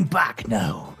 Well, I'm back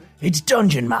now. It's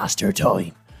Dungeon Master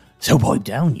time. So pipe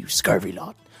down, you scurvy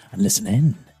lot, and listen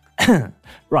in.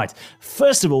 Right,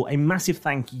 first of all, a massive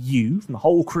thank you from the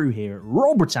whole crew here at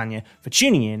Royal Britannia for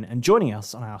tuning in and joining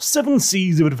us on our 7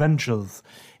 Seas of Adventures.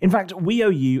 In fact, we owe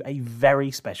you a very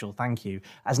special thank you,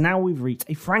 as now we've reached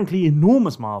a frankly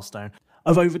enormous milestone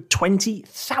of over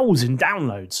 20,000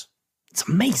 downloads. It's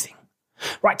amazing.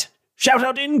 Right, shout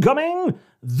out incoming!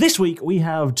 This week we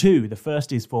have 2. The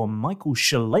first is for Michael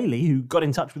Shillelagh, who got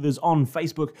in touch with us on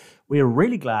Facebook. We're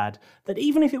really glad that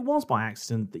even if it was by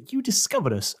accident, that you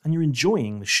discovered us and you're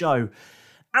enjoying the show.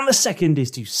 And the second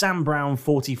is to Sam Brown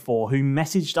 44, who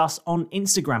messaged us on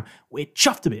Instagram. We're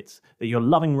chuffed a bit that you're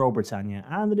loving Royal Britannia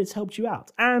and that it's helped you out.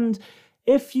 And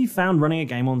if you found running a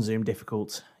game on Zoom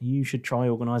difficult, you should try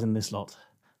organising this lot.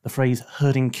 The phrase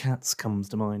herding cats comes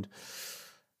to mind.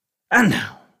 And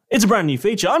now, it's a brand new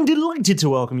feature. I'm delighted to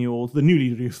welcome you all to the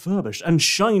newly refurbished and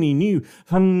shiny new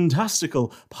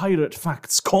fantastical Pirate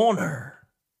Facts Corner.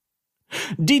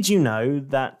 Did you know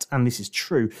that, and this is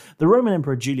true, the Roman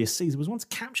Emperor Julius Caesar was once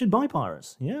captured by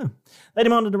pirates? Yeah. They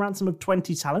demanded a ransom of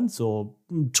 20 talents, or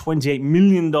 $28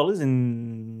 million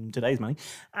in today's money,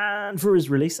 and for his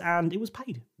release, and it was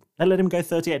paid. They let him go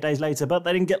 38 days later, but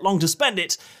they didn't get long to spend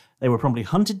it. They were promptly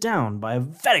hunted down by a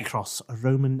very cross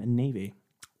Roman navy.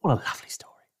 What a lovely story.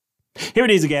 Here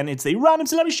it is again. It's the Random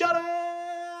Celebrity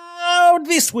Shoutout.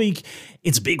 This week,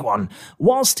 it's a big one.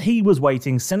 Whilst he was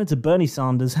waiting, Senator Bernie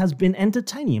Sanders has been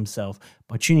entertaining himself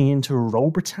by tuning in to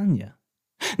Royal Britannia.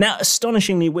 Now,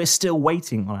 astonishingly, we're still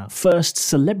waiting on our first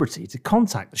celebrity to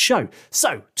contact the show.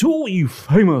 So, to all you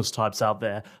famous types out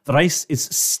there, the race is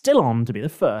still on to be the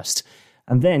first.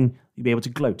 And then you'll be able to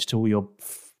gloat to all your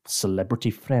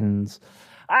celebrity friends.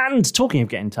 And talking of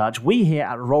getting in touch, we here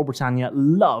at Royal Britannia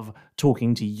love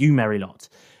talking to you merry lot.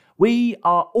 We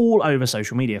are all over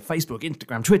social media, Facebook,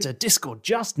 Instagram, Twitter, Discord,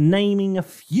 just naming a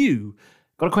few.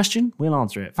 Got a question? We'll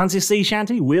answer it. Fancy a sea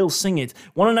shanty? We'll sing it.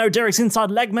 Want to know Derek's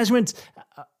inside leg measurement?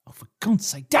 For God's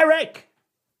sake, Derek!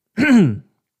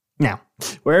 Now,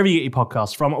 wherever you get your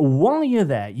podcasts from, while you're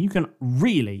there, you can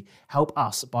really help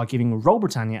us by giving Royal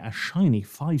Britannia a shiny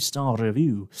 5-star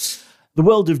review. The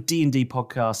world of D&D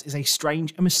podcasts is a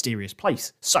strange and mysterious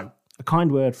place, so a kind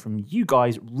word from you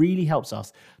guys really helps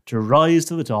us to rise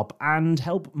to the top and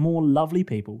help more lovely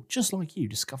people just like you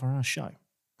discover our show.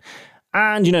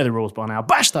 And you know the rules by now.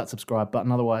 Bash that subscribe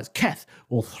button, otherwise Keth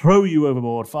will throw you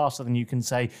overboard faster than you can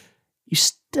say. You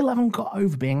still haven't got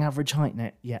over being average height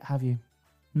net yet, have you?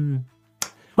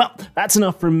 Well, that's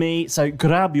enough from me, so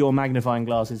grab your magnifying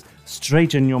glasses,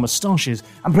 straighten your moustaches,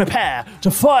 and prepare to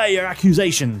fire your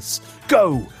accusations.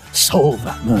 Go solve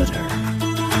that murder.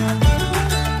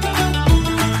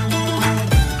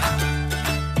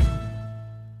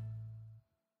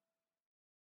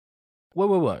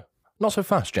 Whoa. Not so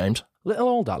fast, James. Little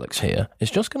old Alex here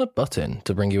is just going to butt in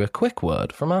to bring you a quick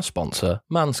word from our sponsor,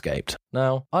 Manscaped.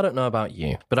 Now, I don't know about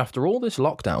you, but after all this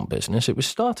lockdown business, it was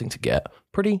starting to get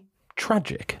pretty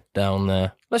tragic down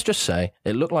there. Let's just say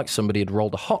it looked like somebody had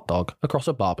rolled a hot dog across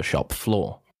a barbershop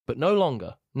floor. But no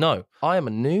longer. No, I am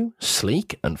a new,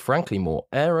 sleek, and frankly more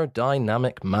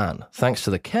aerodynamic man, thanks to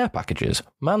the care packages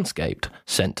Manscaped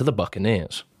sent to the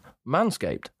Buccaneers.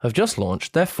 Manscaped have just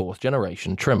launched their 4th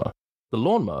generation trimmer, the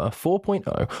Lawnmower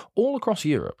 4.0, all across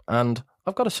Europe, and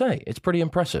I've got to say, it's pretty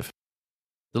impressive.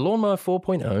 The Lawnmower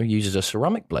 4.0 uses a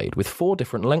ceramic blade with 4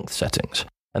 different length settings,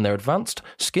 And their advanced,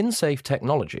 skin-safe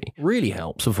technology really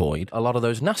helps avoid a lot of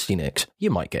those nasty nicks you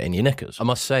might get in your knickers. I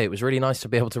must say, it was really nice to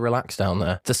be able to relax down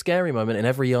there. It's a scary moment in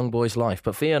every young boy's life,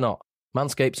 but fear not.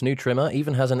 Manscaped's new trimmer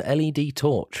even has an LED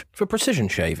torch for precision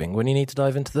shaving when you need to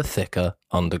dive into the thicker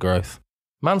undergrowth.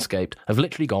 Manscaped have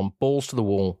literally gone balls to the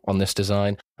wall on this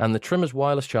design, and the trimmer's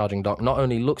wireless charging dock not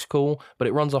only looks cool, but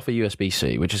it runs off a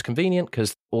USB-C, which is convenient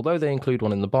because although they include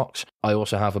one in the box, I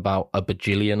also have about a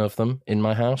bajillion of them in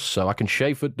my house, so I can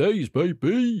shave for days,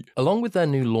 baby! Along with their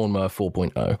new Lawnmower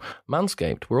 4.0,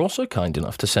 Manscaped were also kind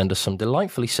enough to send us some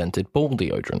delightfully scented ball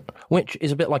deodorant, which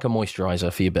is a bit like a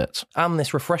moisturiser for your bits, and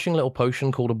this refreshing little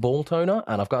potion called a ball toner,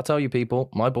 and I've got to tell you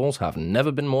people, my balls have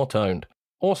never been more toned.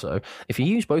 Also, if you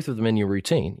use both of them in your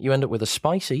routine, you end up with a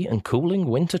spicy and cooling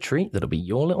winter treat that'll be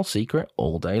your little secret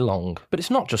all day long. But it's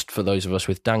not just for those of us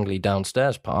with dangly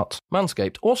downstairs parts.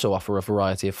 Manscaped also offer a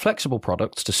variety of flexible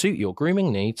products to suit your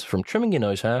grooming needs, from trimming your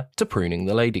nose hair to pruning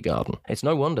the lady garden. It's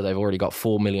no wonder they've already got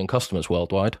 4 million customers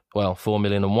worldwide. Well,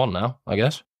 4,000,001 now, I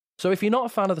guess. So if you're not a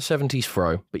fan of the 70s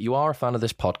fro, but you are a fan of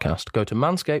this podcast, go to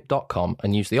manscaped.com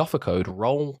and use the offer code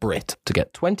ROLLBRIT to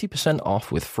get 20%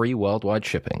 off with free worldwide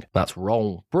shipping. That's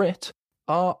ROLLBRIT,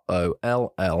 ROLLBRIT,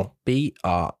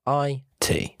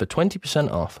 for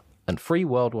 20% off and free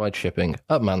worldwide shipping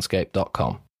at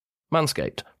manscaped.com.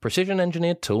 Manscaped,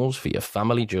 precision-engineered tools for your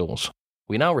family jewels.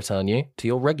 We now return you to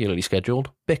your regularly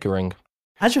scheduled bickering.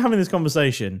 As you're having this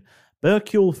conversation,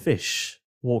 Bercule Fish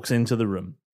walks into the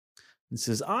room. It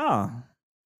says,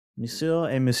 Monsieur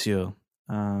et Monsieur,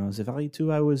 the very two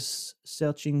I was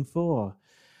searching for.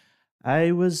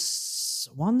 I was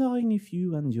wondering if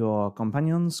you and your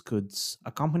companions could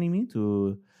accompany me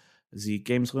to the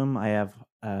games room. I have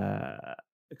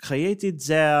created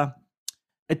there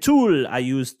a tool I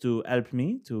use to help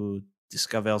me to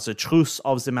discover the truth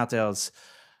of the matters.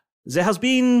 There has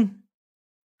been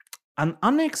an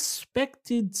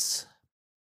unexpected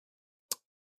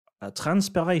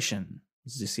transpiration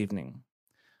this evening.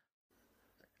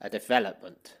 A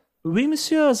development. Oui,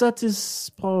 monsieur, that is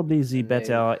probably the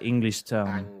better English term.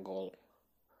 Angle.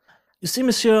 You see,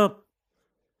 monsieur,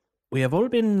 we have all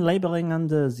been laboring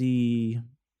under the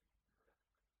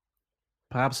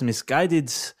perhaps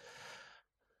misguided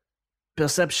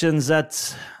perception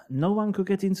that no one could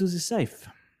get into the safe.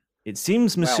 It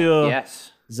seems, monsieur,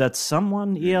 yes, that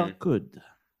someone here could.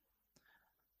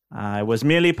 I was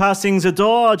merely passing the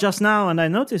door just now, and I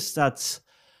noticed that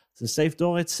the safe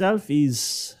door itself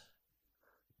is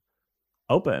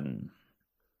open.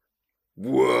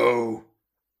 Whoa.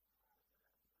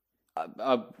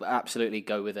 I'll absolutely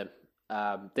go with him.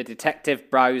 The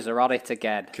detective bros are on it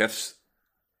again. Kef's.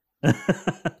 Do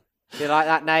you like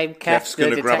that name, Kev? Kef's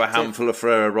going to grab a handful of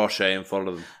Ferrero Rocher and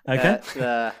follow them. Okay.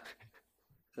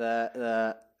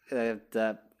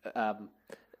 The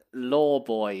law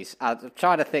boys. I'm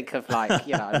trying to think of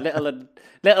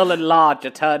little and large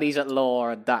attorneys at law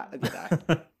and that.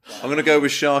 I'm going to go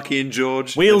with Sharky and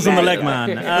George. Wheels and the leg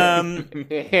man.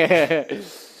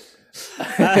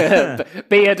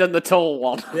 Beard and the tall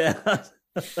one. Yeah.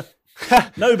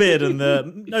 No beard and the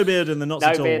not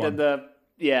so tall one. No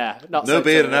beard and the not no so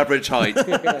beard tall. and average height.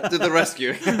 To the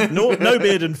rescue. No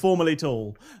beard and formerly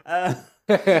tall.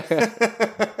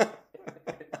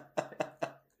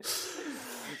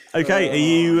 Okay, are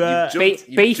you...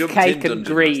 beefcake and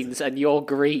greens, and you're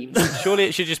green. Surely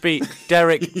it should just be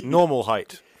Derek normal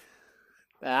height.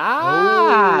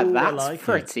 That's like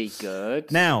pretty good.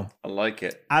 Now, I like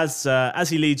it. As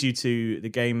he leads you to the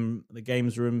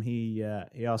games room, he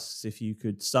asks if you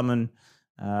could summon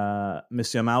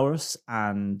Monsieur Maurus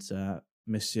and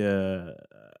Monsieur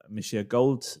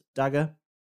Gold Dagger.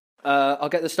 I'll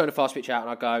get the Stone of Fast Pitch out and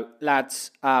I'll go,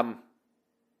 lads.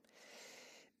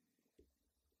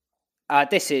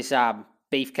 This is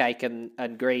beefcake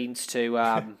and greens to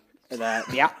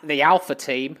the Alpha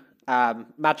team,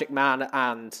 Magic Man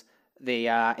and the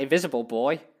Invisible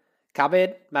Boy. Come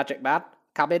in, Magic Man.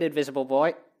 Come in, Invisible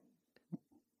Boy.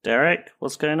 Derek,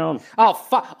 what's going on?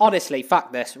 Oh, honestly,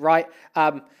 fuck this, right?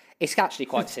 It's actually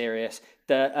quite serious.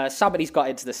 Somebody's got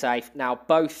into the safe. Now,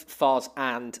 both Foz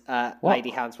and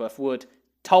Lady Handsworth Wood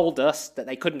told us that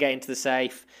they couldn't get into the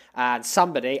safe, and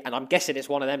somebody, and I'm guessing it's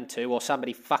one of them two, or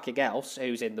somebody fucking else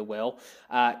who's in the will,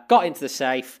 got into the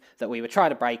safe that we were trying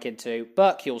to break into.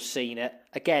 Bercule's seen it.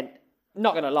 Again,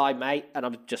 not going to lie, mate, and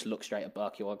I'm just look straight at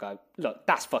Bercule and go, look,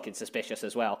 that's fucking suspicious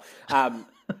as well.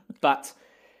 But,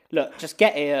 look, just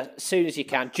get here as soon as you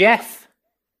can. Jeff!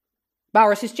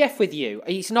 Maurus, is Jeff with you?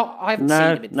 He's not, I haven't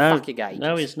seen him in fucking ages.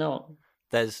 No, he's not.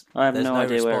 There's no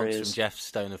idea where response he is. from Jeff's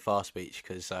Stone of Fast Speech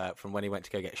because from when he went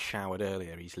to go get showered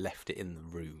earlier, he's left it in the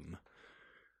room.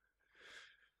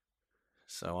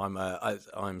 So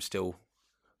I'm still,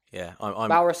 yeah. I'm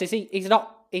Valrus, is he? He's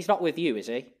not with you, is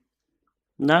he?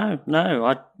 No,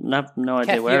 I have no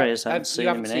idea Kev, where he is. I haven't seen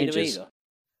him in ages. either.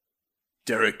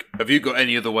 Derek, have you got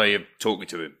any other way of talking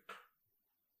to him?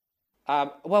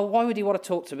 Well, why would he want to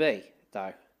talk to me,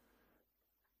 though?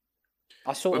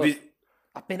 I'm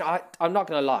not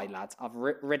going to lie, lads. I've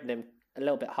ridden him a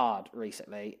little bit hard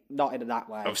recently. Not in that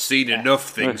way. I've seen enough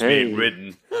things being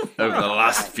ridden over the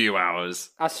last few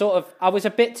hours. I was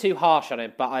a bit too harsh on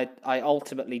him, but I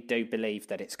ultimately do believe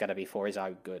that it's going to be for his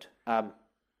own good. And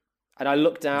I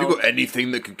look down. Have you got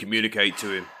anything that can communicate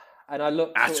to him? And I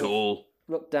look at all.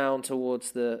 Look down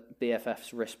towards the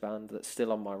BFF's wristband that's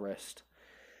still on my wrist,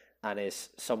 and is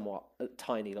somewhat a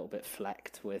tiny little bit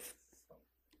flecked with.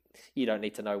 You don't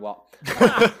need to know what.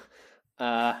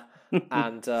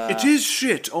 And it is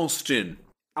shit, Austin.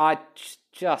 I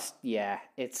just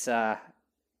it's and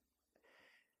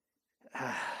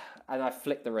I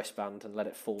flick the wristband and let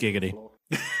it fall. Giggity. To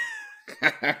the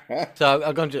floor. So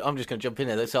I'm just going to jump in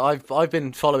there. So I've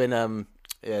been following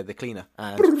the cleaner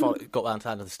and got down to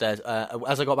the end of the stairs.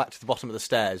 As I got back to the bottom of the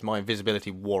stairs, my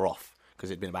invisibility wore off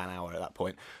because it'd been about an hour at that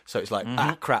point. So it's like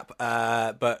crap.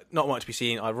 But not much to be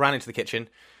seen. I ran into the kitchen.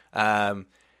 And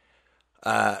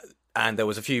there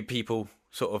was a few people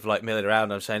sort of like milling around.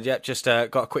 I was saying, just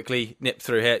got to quickly nip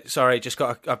through here. Sorry,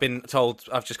 I've been told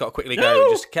I've just got to quickly go.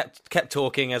 Just kept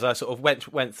talking as I sort of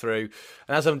went through.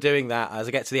 And as I'm doing that, as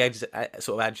I get to the edge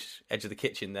of the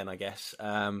kitchen, then I guess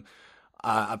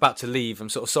about to leave, I'm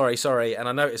sort of sorry, and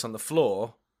I notice on the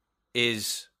floor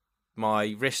is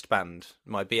my wristband,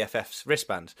 my BFF's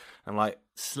wristband. I'm like,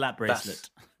 slap bracelet.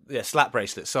 Slap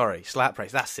bracelet. Sorry, slap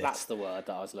bracelet. That's it. That's the word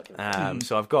that I was looking for.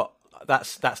 So I've got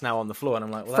that's now on the floor, and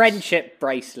I'm like, well, friendship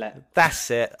bracelet. That's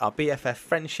it. Our BFF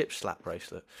friendship slap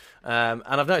bracelet. And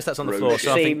I've noticed that's on the floor,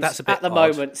 so I think that's a bit at the odd.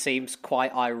 moment seems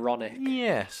quite ironic.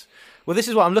 Yes. Well, this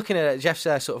is what I'm looking at. Jeff's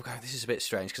there, sort of going, this is a bit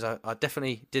strange because I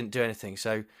definitely didn't do anything.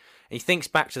 So he thinks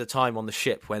back to the time on the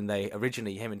ship when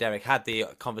him and Derek had the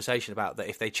conversation about that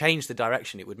if they changed the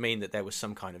direction, it would mean that there was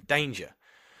some kind of danger.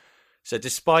 So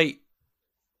despite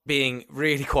being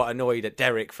really quite annoyed at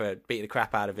Derek for beating the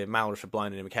crap out of him, Malrus for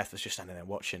blinding him, and Keth was just standing there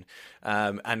watching.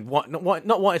 And not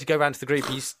wanting to go around to the group,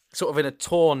 he's sort of in a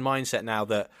torn mindset now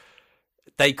that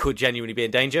they could genuinely be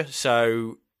in danger.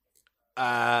 So,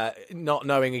 not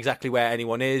knowing exactly where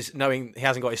anyone is, knowing he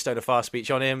hasn't got his Stone of Fire speech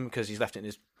on him because he's left it in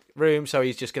his room, so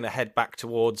he's just going to head back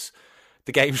towards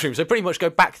the games room. So pretty much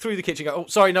go back through the kitchen, go, oh,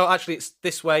 sorry, no, actually it's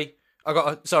this way. And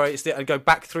go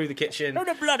back through the kitchen. What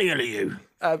the bloody hell are you?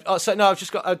 So no, I've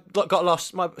just got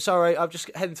lost. I'm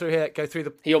just heading through here. Go through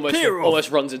the. He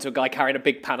almost runs into a guy carrying a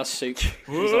big pan of soup.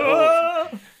 He's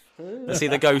like, I see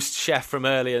the ghost chef from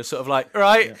earlier, and sort of like,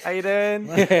 right, how you doing?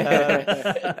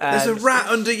 There's a rat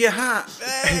under your hat.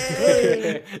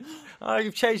 Hey! Oh,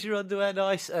 you've changed your underwear,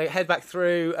 nice. Head back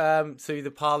through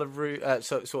the parlour room,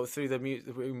 sort of through the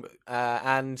room,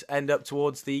 and end up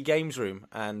towards the games room,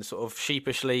 and sort of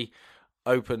sheepishly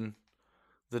open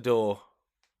the door.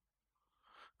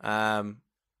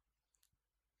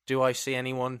 Do I see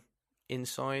anyone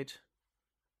inside?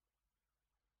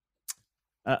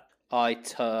 I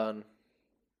turn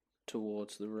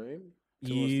towards the room,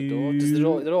 towards the door. Does the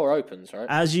door opens, right?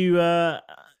 As you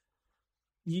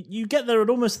you get there at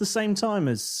almost the same time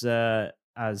as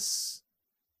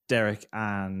Derek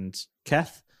and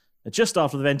Keth, just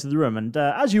after they've entered the room. And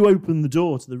as you open the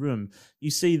door to the room, you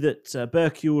see that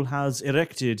Berkule has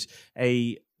erected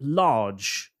a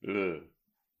large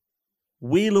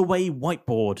wheel-away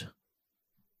whiteboard.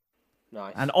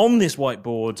 Nice. And on this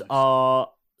whiteboard are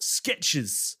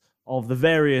sketches of the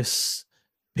various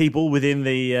people within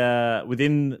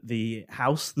the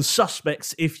house, the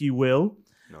suspects, if you will.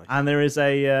 Nice. And there is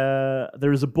a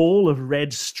ball of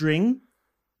red string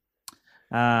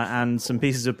and some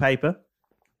pieces of paper.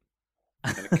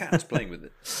 And a cat's playing with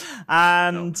it.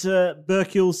 And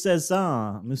Berkule says,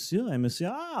 Monsieur,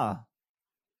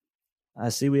 I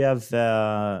see we have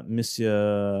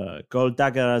Monsieur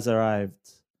Goldagger has arrived.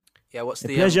 Yeah, what's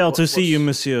the... A pleasure to see you,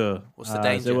 Monsieur. What's the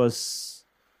danger? There was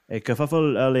a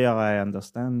kerfuffle earlier, I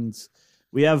understand.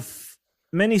 We have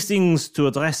many things to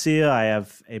address here. I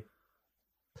have a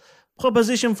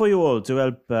proposition for you all to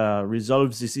help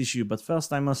resolve this issue. But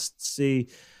first, I must say,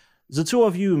 the two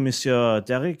of you, Monsieur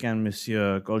Derek and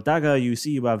Monsieur Goldagger,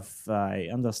 I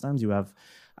understand you have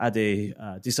had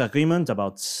a disagreement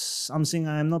about something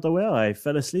I am not aware. I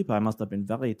fell asleep. I must have been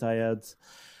very tired.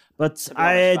 But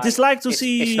I dislike to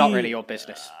see... It's not really your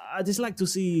business. I dislike to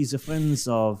see the friends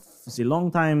of the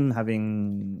long time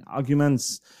having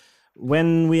arguments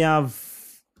when we have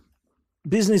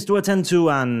business to attend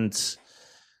to, and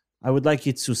I would like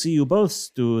it to see you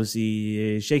both do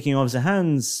the shaking of the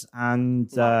hands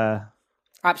and...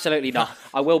 Absolutely not.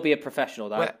 I will be a professional,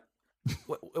 though.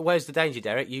 Where's the danger,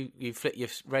 Derek? You flipped your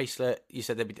bracelet. You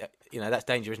said there'd be, that's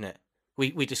danger, isn't it?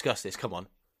 We discussed this. Come on.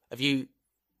 Have you,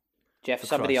 Jeff?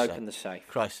 Somebody open the safe.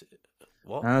 Christ,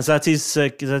 what? That is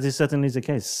certainly the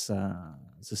case.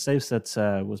 The safe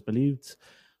that was believed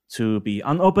to be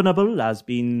unopenable has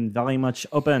been very much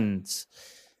opened.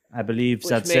 I believe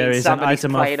that there is an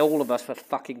item playing all of us for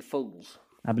fucking fools.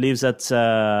 I believe that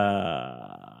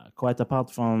quite apart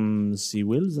from the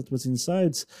will that was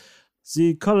inside,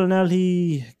 the colonel,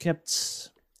 he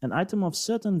kept an item of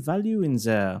certain value in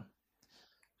there.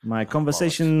 My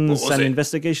conversations and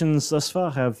investigations thus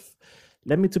far have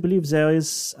led me to believe there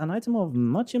is an item of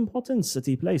much importance that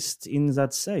he placed in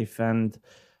that safe, and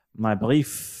my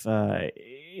brief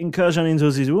incursion into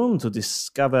this room to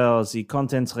discover the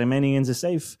contents remaining in the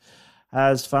safe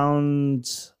has found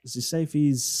the safe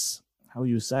is, how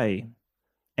you say,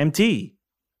 empty.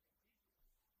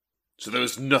 So there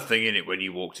was nothing in it when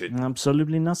you walked in?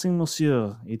 Absolutely nothing,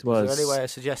 monsieur. It was... Is there any way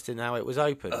of suggesting how it was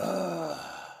open?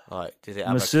 Did it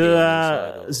have monsieur,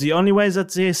 a key on the only way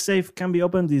that the safe can be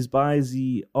opened is by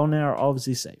the owner of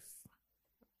the safe.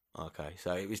 Okay,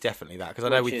 so it was definitely that, because I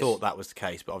know we thought that was the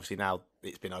case, but obviously now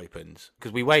it's been opened.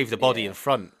 Because we waved the body in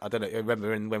front. I don't know, I remember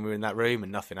when we were in that room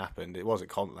and nothing happened. It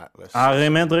wasn't contactless. I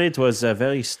remember it was a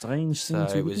very strange thing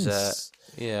to it was, witness.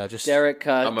 Derek,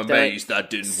 I'm amazed that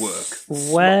didn't work.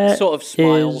 Where sort of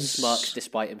smiles, smirks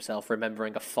despite himself,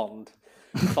 remembering a fond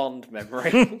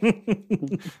memory.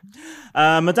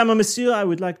 Madame and Monsieur, I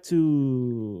would like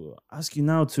to ask you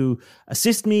now to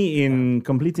assist me in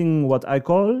completing what I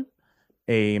call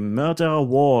a murder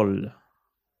wall.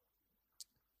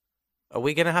 Are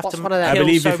we going to have to I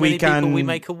believe so if we many can, people we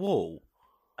make a wall?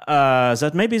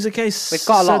 That may be the case. We've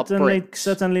got a lot of bricks.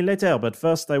 Certainly later, but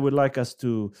first I would like us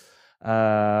to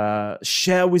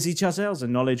share with each other the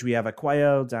knowledge we have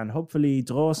acquired and hopefully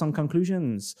draw some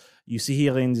conclusions. You see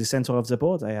here in the center of the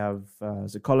board, I have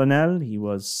the colonel. He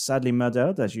was sadly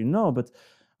murdered, as you know, but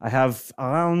I have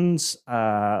around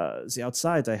the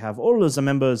outside, I have all of the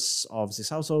members of this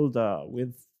household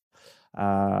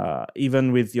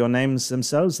even with your names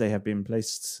themselves. They have been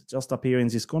placed just up here in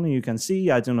this corner. You can see,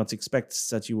 I do not expect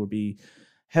that you will be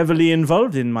heavily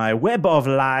involved in my web of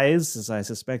lies, as I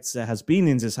suspect there has been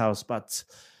in this house, but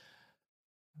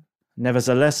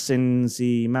nevertheless, in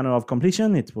the manner of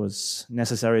completion, it was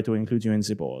necessary to include you in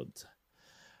the board.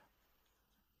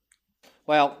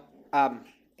 Well,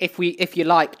 if you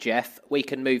like, Jeff, we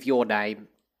can move your name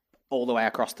all the way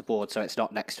across the board so it's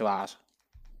not next to ours.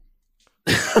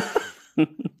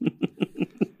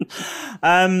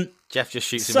 Jeff just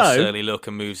shoots him a surly look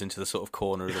and moves into the sort of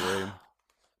corner of the room.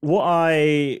 What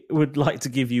I would like to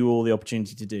give you all the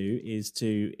opportunity to do is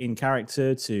to, in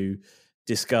character, to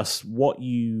discuss what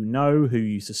you know, who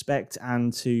you suspect,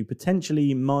 and to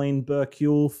potentially mine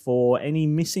Berkule for any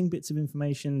missing bits of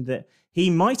information that he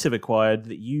might have acquired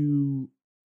that you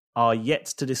are yet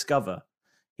to discover.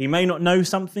 He may not know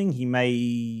something, he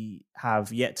may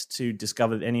have yet to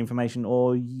discover any information,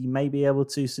 or you may be able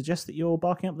to suggest that you're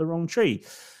barking up the wrong tree.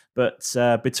 But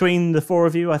between the four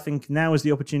of you, I think now is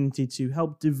the opportunity to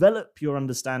help develop your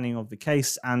understanding of the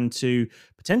case and to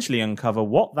potentially uncover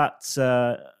what that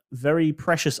very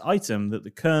precious item that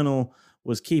the Colonel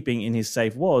was keeping in his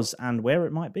safe was and where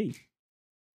it might be.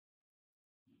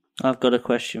 I've got a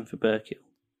question for Berkule.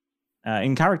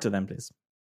 In character then, please.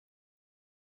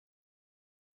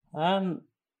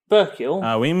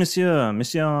 Berkule? Oui, monsieur.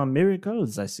 Monsieur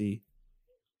Miracles, I see.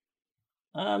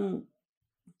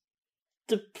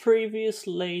 The previous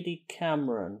Lady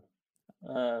Cameron,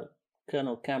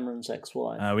 Colonel Cameron's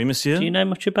ex-wife. Oui, monsieur. Do you know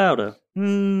much about her?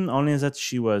 Only that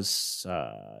she was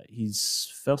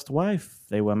his first wife.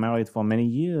 They were married for many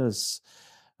years.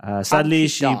 Sadly,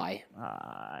 she die?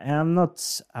 I am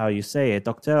not, how you say, a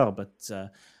doctor, but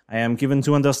I am given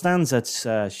to understand that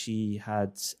she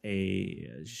had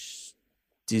a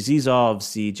disease of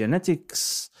the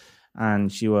genetics.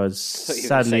 And she was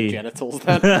sadly genitals.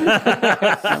 Then.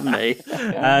 Me.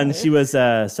 And she was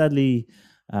sadly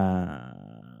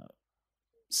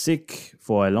sick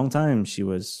for a long time. She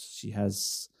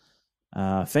has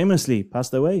famously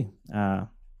passed away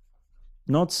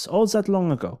not all that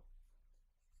long ago.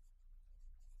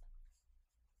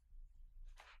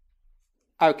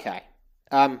 Okay.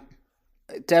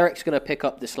 Derek's going to pick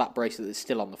up the slap bracelet that's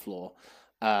still on the floor.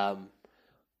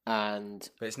 But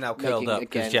it's now curled up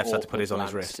because Jeff's had to put his on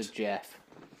his wrist. To Jeff.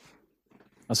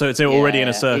 So it's already in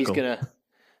a circle.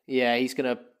 He's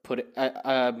gonna put it.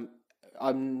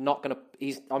 I'm not gonna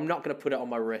put it on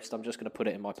my wrist. I'm just gonna put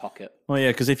it in my pocket. Oh yeah,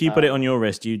 because if you put it on your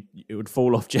wrist, it would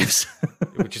fall off Jeff's.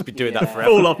 It would just be doing that forever.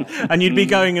 Fall off, and you'd be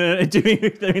going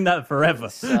doing that forever.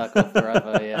 Circle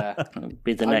forever, yeah.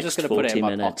 Be the I'm next just gonna 40 put it in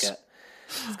minutes. my pocket.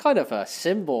 It's kind of a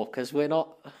symbol because we're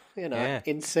not,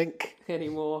 in sync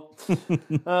anymore.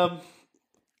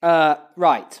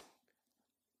 Right.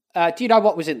 Do you know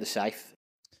what was in the safe,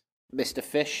 Mr.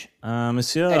 Fish?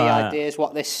 Monsieur, Any ideas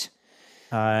what this?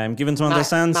 I'm given to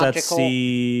understand that magical-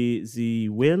 the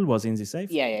will was in the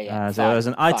safe. Yeah. There was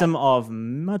an item fine. of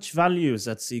much value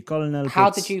that the colonel. How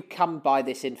put- did you come by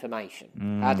this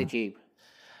information? How did you?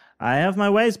 I have my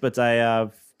ways, but I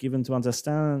have given to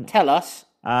understand. Tell us.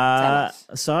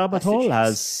 Sir Albert Hall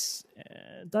has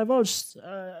divulged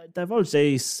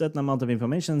a certain amount of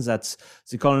information that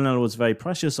the colonel was very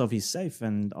precious of his safe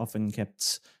and often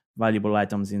kept valuable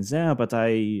items in there. But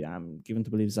I am given to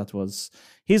believe that was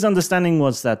his understanding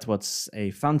was that was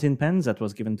a fountain pen that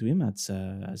was given to him at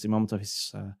the moment of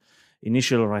his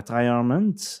initial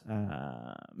retirement.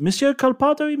 Monsieur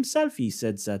Colpardo himself, he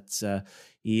said that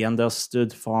he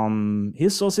understood from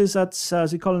his sources that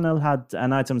the colonel had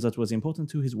an item that was important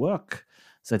to his work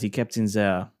that he kept in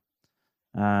there.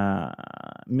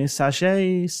 Miss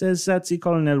Haché says that the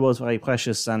colonel was very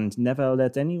precious and never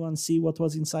let anyone see what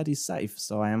was inside his safe.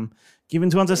 So I am given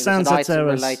to understand It was an that there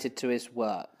item was related to his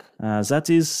work. That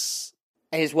is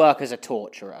His work as a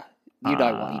torturer. You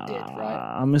know what he did,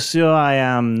 right? Monsieur, I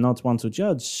am not one to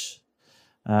judge.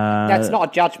 That's not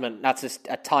a judgment. That's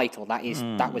a title. That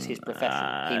was his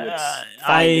profession. He would find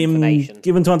I'm information.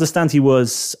 given to understand he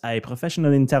was a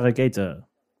professional interrogator.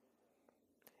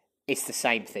 It's the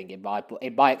same thing in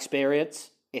my experience.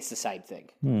 It's the same thing.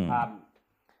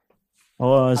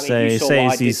 Or you say saw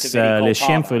what I did it's to Vinnie les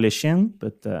chiens Colpardo. for les chiens,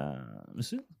 but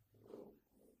monsieur.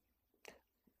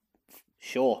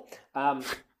 Sure.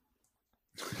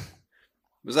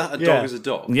 Was that a dog as a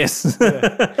dog? Yes.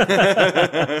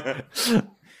 I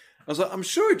was like, I'm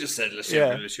sure he just said le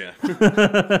chien, le chien.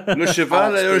 Le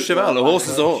cheval, le cheval. The horse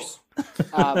is a horse.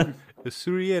 Le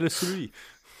souris, le souris.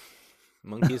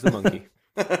 Monkey is the monkey.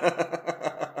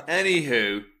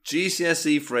 Anywho,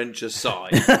 GCSE French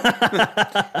aside.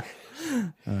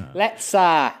 Let's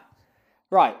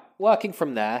right. Working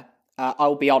from there,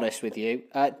 I'll be honest with you.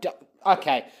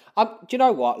 Okay. Do you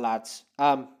know what, lads?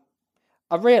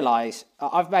 I realise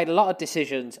I've made a lot of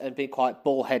decisions and been quite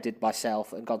bullheaded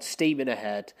myself and gone steaming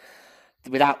ahead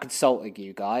without consulting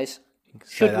you guys.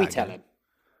 Should we tell him?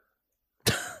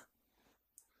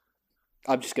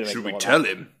 I'm just going to. Should we tell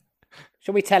him?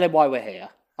 Should we tell him why we're here?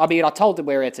 I mean, I told him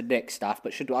we're here to nick stuff,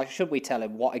 but should we tell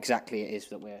him what exactly it is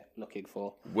that we're looking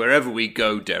for? Wherever we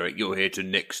go, Derek, you're here to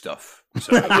nick stuff.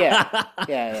 So Yeah.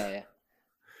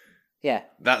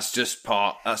 that's just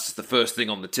that's the first thing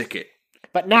on the ticket.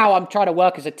 But now I'm trying to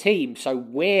work as a team, so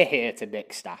we're here to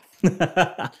nick stuff.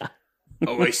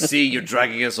 Oh, I see. You're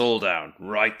dragging us all down.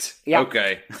 Right. Yeah.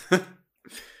 Okay.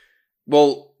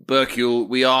 Well, Berkule,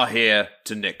 we are here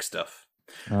to nick stuff.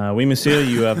 Oui, monsieur,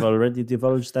 you have already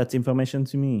divulged that information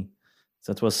to me.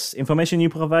 That was information you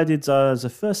provided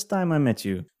the first time I met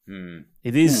you.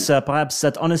 It is perhaps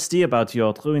that honesty about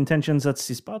your true intentions at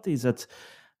this party that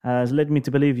has led me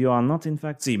to believe you are not, in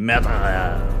fact, the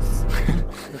murderers.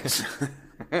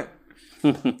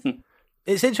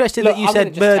 It's interesting that you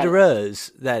said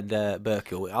murderers then,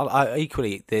 Berkule.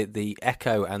 Equally, the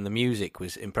echo and the music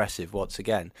was impressive once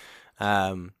again.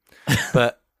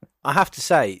 But I have to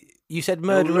say, you said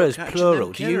murderers,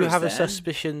 plural. Do you have a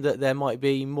suspicion that there might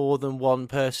be more than one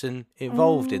person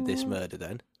involved in this murder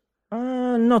then?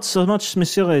 Not so much,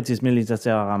 monsieur. It is merely that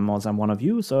there are more than one of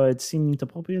you, so it seemed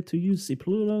appropriate to use the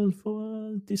plural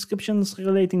for descriptions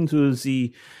relating to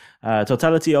the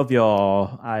totality of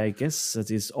your, I guess, that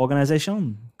is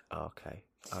organization. Okay.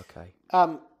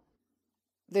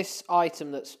 This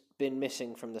item that's been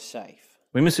missing from the safe.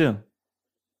 Oui, monsieur.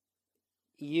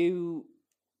 You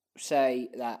say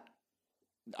that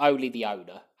only the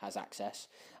owner has access,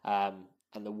 and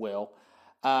the will.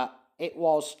 It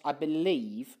was, I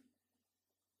believe,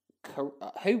 who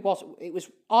was it?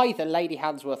 Was either Lady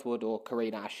Hansworth Wood or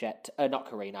Karina Hachette? Not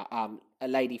Karina.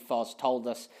 Lady Foz told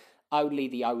us only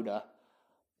the owner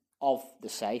of the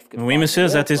safe. Oui, monsieur,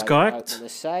 that is correct. Open the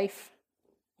safe.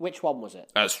 Which one was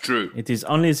it? That's true. It is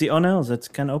only the owner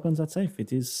that can open that safe.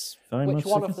 It is very much. Which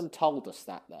one of them told us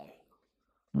that, though?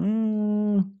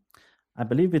 I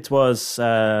believe it was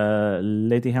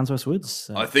Lady Hansworth Woods.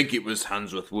 I think it was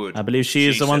Hansworth Wood. I believe she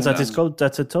is the one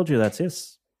that told you that,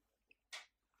 yes.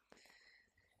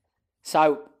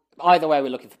 So, either way, we're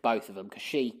looking for both of them, because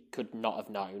she could not have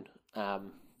known,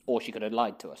 or she could have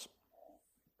lied to us.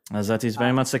 As that is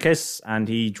very much the case, and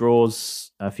he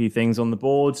draws a few things on the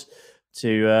board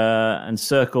and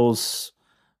circles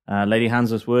Lady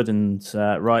Hansworth Wood and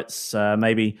writes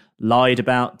maybe lied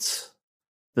about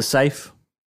the safe.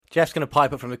 Jeff's going to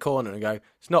pipe up from the corner and go,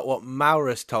 it's not what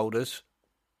Maurus told us.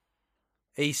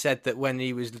 He said that when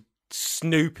he was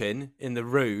snooping in the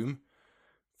room,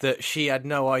 that she had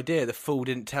no idea. The fool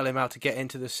didn't tell him how to get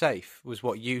into the safe, was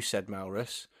what you said,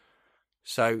 Maurus.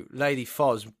 So Lady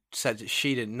Foz said that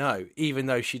she didn't know, even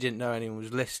though she didn't know anyone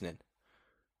was listening.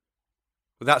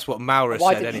 Well, that's what Maurus said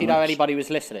anyway. Why didn't she know anybody was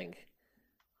listening?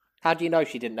 How do you know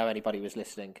she didn't know anybody was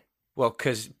listening? Well,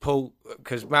 because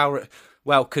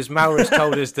Maurus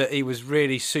told us that he was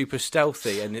really super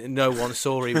stealthy and no one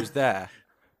saw he was there.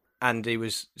 And he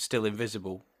was still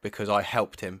invisible because I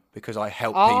helped him. Because I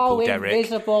help people, Derek.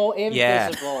 Invisible.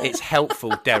 Yeah, it's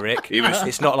helpful, Derek.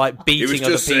 It's not like beating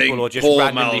other people or just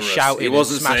randomly Malrus. shouting and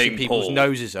smashing people's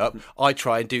noses up. I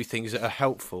try and do things that are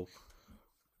helpful.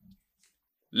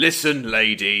 Listen,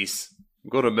 ladies.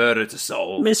 We've got a murder to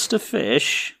solve. Mr.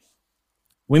 Fish.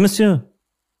 Oui, monsieur.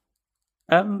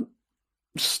 The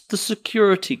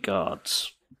security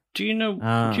guards. Do you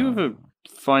know? Do you ever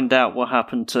find out what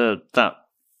happened to that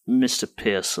Mr.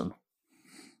 Pearson?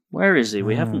 Where is he?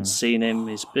 We haven't seen him.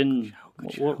 He's been...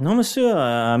 No, monsieur.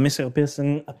 Mr.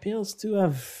 Pearson appears to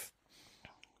have...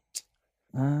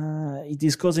 it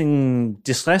is causing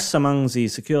distress among the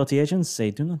security agents.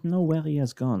 They do not know where he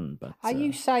has gone. But are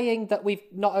you saying that we've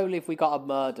not only have we got a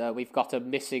murder, we've got a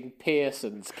missing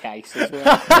Pearson's case as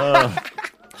well?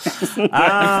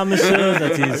 Monsieur,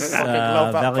 that is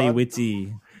very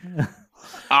witty.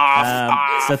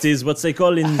 That is what they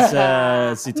call in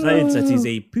the trade, that is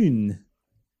a pun.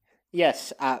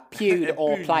 Yes, pun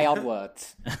or play on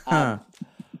words.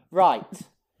 Right.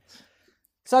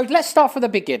 So let's start from the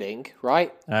beginning,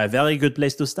 right? A very good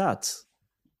place to start.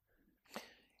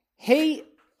 I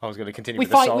was going to continue with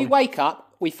the song. We wake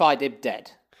up, we find him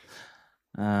dead.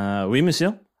 Oui,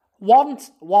 monsieur.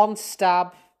 One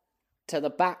stab to the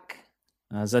back.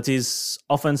 That is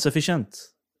often sufficient.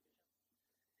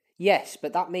 Yes,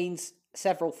 but that means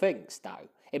several things, though.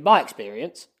 In my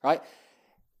experience, right,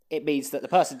 it means that the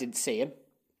person didn't see him,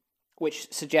 which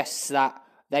suggests that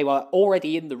they were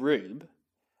already in the room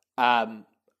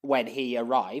when he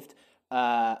arrived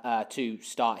to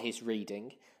start his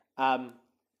reading,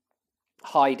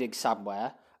 hiding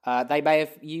somewhere. They may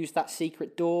have used that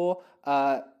secret door.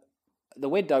 The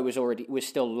window was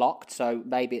still locked, so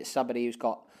maybe it's somebody who's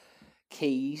got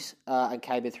keys and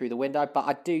came in through the window, but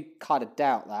I do kind of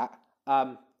doubt that.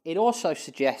 It also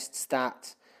suggests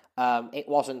that it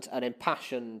wasn't an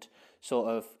impassioned sort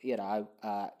of,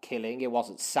 killing. It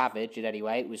wasn't savage in any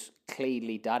way. It was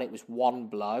cleanly done. It was one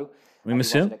blow. Oui,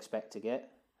 monsieur. He wasn't expecting it.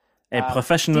 A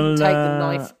professional, didn't take the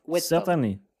knife with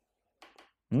certainly.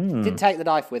 Didn't take the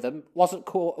knife with them.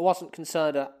 Wasn't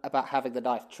concerned about having the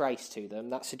knife traced to them.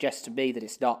 That suggests to me that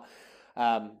it's not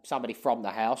somebody from the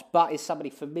house, but is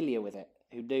somebody familiar with it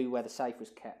who knew where the safe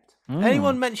was kept.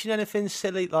 Anyone mention anything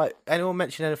silly? Like anyone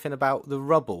mention anything about the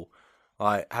rubble?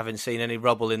 Like having seen any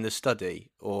rubble in the study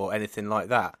or anything like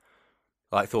that?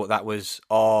 Like thought that was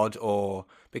odd, or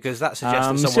because that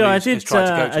suggests that someone who's tried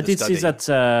to go to the study. I did see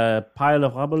that pile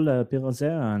of rubble appear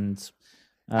there, and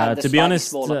to be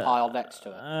honest, smaller pile next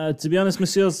to it. To be honest,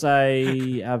 messieurs,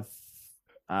 I have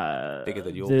bigger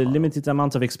than your the pile. limited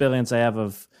amount of experience I have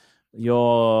of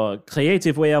your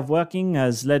creative way of working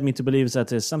has led me to believe that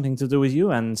there's something to do with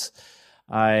you, and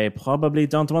I probably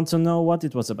don't want to know what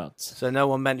it was about. So no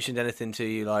one mentioned anything to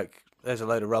you like there's a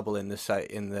load of rubble in the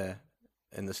study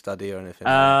or anything.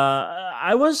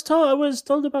 I was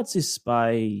told about this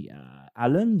by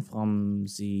Alan from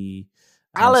the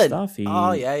Alan. staff.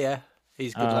 Yeah,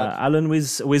 he's good lad. Alan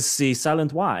with the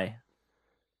silent Y.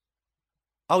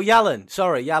 Oh, Yallen.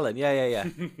 Sorry, Yallen. Yeah.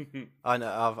 I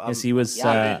know. Yes, he was.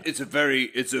 It's a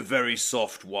very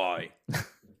soft Y.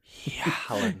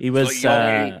 Yallen. He was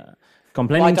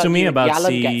complaining to me about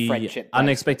the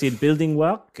unexpected building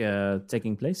work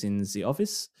taking place in the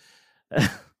office.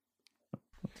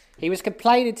 He was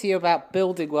complaining to you about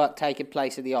building work taking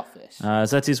place in the office.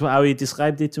 That is how he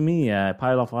described it to me. A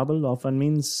pile of rubble often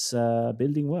means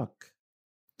building work.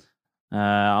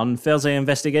 On further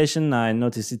investigation, I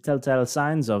noticed the telltale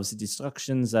signs of the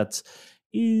destructions that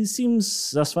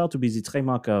seems thus far to be the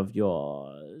trademark of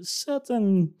your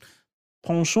certain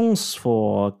penchants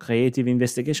for creative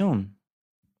investigation.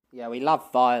 Yeah, we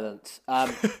love violence. Tell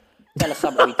us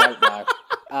something we don't know.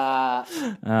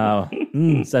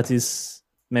 That is...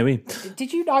 Maybe.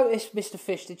 Did you notice, Mr.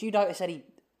 Fish, any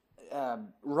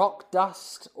rock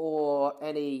dust or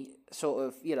any sort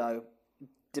of,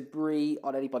 debris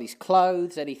on anybody's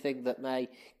clothes, anything that may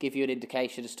give you an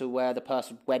indication as to where the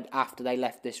person went after they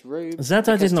left this room? That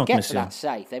I did not, to get monsieur. to that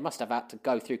safe, they must have had to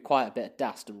go through quite a bit of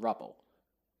dust and rubble.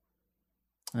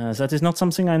 That is not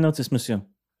something I noticed, monsieur.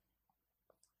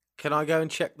 Can I go and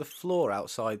check the floor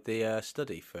outside the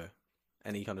study for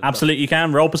any kind of... Absolutely, you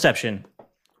can. Roll perception. I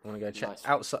want to go check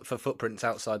outside for footprints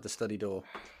outside the study door.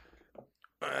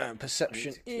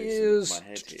 Perception is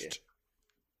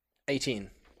 18.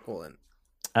 All then.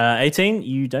 18,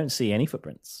 you don't see any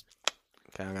footprints.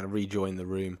 Okay, I'm going to rejoin the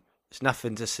room. There's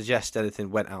nothing to suggest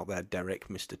anything went out there, Derek,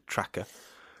 Mr. Tracker.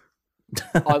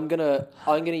 I'm gonna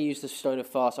use the Stone of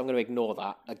Fast. I'm gonna ignore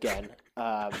that again,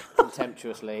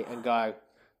 contemptuously, and go.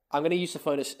 I'm gonna use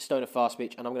the Stone of Fast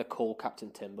speech, and I'm gonna call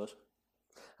Captain Timbers,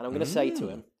 and I'm gonna say to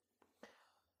him,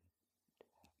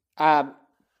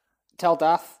 "Tell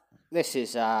Dath, this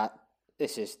is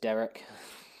Derek,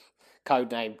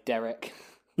 codename Derek."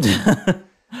 Hello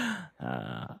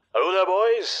there,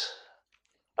 boys.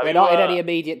 We're not in any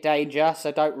immediate danger,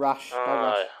 so don't rush. Don't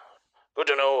rush. Good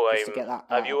to know.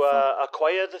 Have you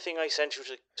acquired the thing I sent you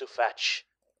to fetch?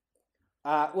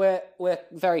 We're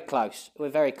very close. We're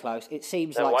very close. It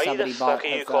seems Then like why somebody the fuck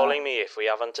might are you have, calling me if we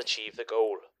haven't achieved the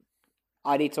goal?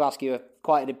 I need to ask you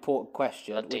quite an important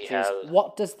question, Bloody which hell. is,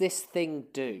 what does this thing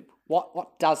do?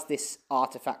 What does this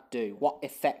artifact do? What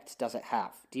effect does it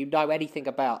have? Do you know anything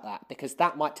about that? Because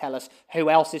that might tell us who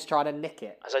else is trying to nick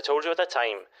it. As I told you at the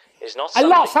time, it's not A something...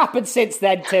 lot's happened since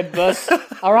then, Timbers.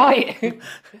 All right?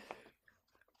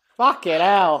 Fucking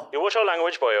hell. You watch our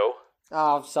language, boyo.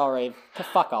 Oh, I'm sorry.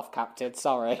 Fuck off, Captain.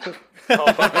 Sorry.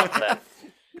 Oh, fuck off then.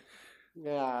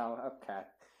 Oh, okay.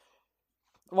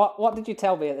 What did you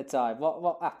tell me at the time?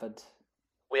 What happened?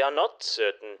 We are not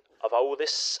certain of how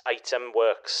this item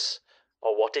works,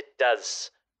 or what it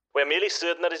does. We're merely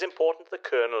certain that it's important to the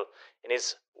Colonel in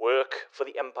his work for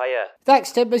the Empire.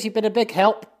 Thanks, Timbers. You've been a big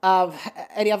help.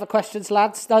 Any other questions,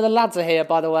 lads? No, the lads are here,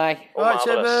 by the way. Oh, Right,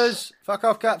 Timbers. Fuck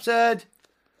off, Captain.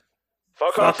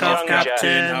 Fuck off, young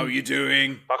Captain. Jack. How you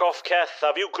doing? Fuck off, Keth.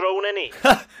 Have you grown any?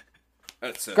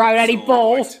 Grown any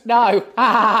balls? No.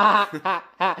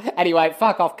 Anyway,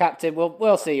 fuck off, Captain.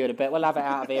 We'll see you in a bit. We'll have it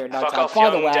out of here in no Fuck time. off, By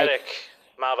the young way, Derek.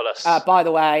 Marvellous. by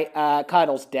the way,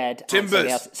 Colonel's dead.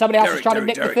 Timbers. Somebody else Derek, is trying to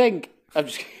Derek, nick the thing. I'm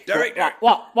just... Derek.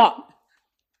 What?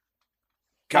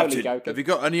 Captain, Totally joking. have you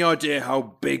got any idea how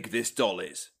big this doll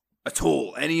is? At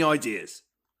all? Any ideas?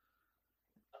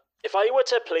 If I were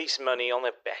to place money on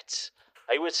a bet,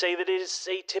 I would say that it is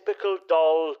a typical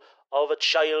doll of a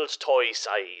child's toy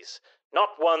size, not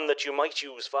one that you might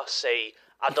use for, say,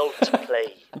 adult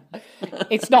play.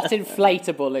 It's not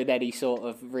inflatable in any sort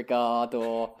of regard,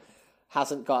 or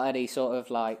hasn't got any sort of,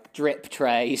 like, drip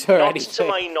trays or Not anything.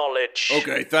 to my knowledge.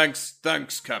 Okay, thanks,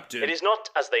 Captain. It is not,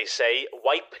 as they say,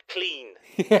 wipe clean.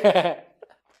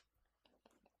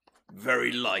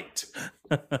 Very light.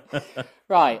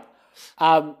 Right.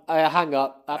 Hang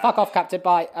up. Fuck off, Captain.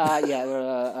 Bye.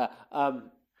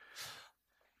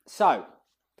 So,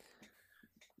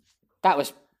 that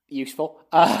was useful.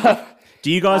 Do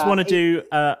you guys want to do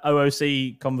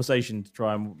OOC conversation to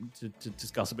try and to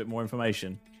discuss a bit more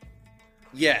information?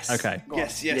 Yes. Okay.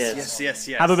 Yes.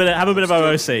 Have a bit of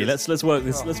OOC. Let's work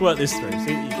this. Let's work this through.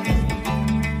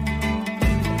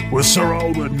 With Sir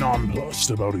Albert nonplussed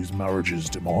about his marriage's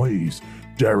demise,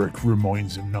 Derek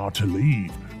reminds him not to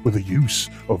leave with the use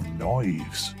of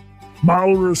knives.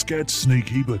 Malrus gets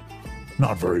sneaky, but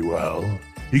not very well.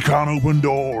 He can't open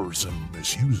doors and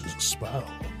misuses a spell.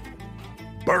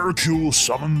 Bercule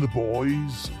summoned the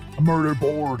boys. A murder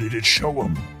board he did show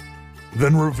him,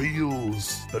 then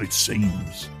reveals that it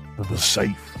seems that the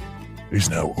safe is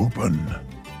now open.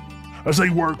 As they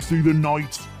work through the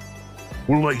night,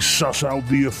 will they suss out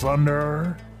the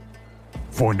offender?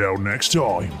 Find out next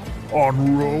time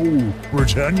on Roll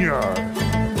Britannia.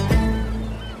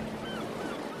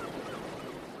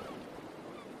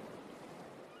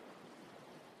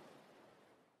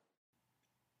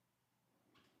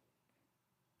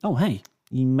 Oh, hey,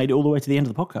 you made it all the way to the end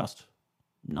of the podcast.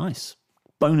 Nice.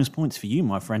 Bonus points for you,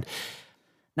 my friend.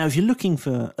 Now, if you're looking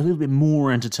for a little bit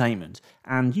more entertainment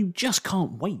and you just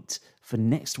can't wait for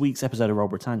next week's episode of Roll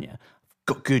Britannia, I've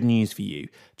got good news for you.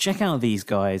 Check out these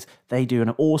guys. They do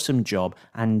an awesome job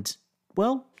and,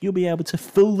 well, you'll be able to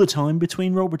fill the time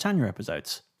between Roll Britannia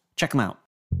episodes. Check them out.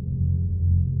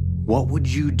 What would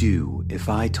you do if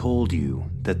I told you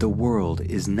that the world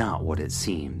is not what it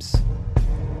seems?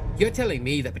 You're telling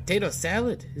me that potato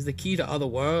salad is the key to other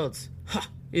worlds? Ha!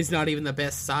 It's not even the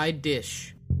best side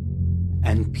dish.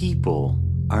 And people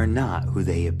are not who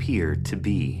they appear to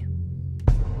be.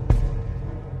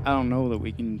 I don't know that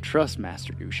we can trust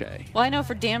Master Goucher. Well, I know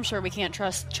for damn sure we can't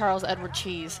trust Charles Edward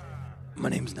Cheese. My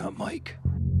name's not Mike.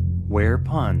 Where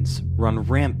puns run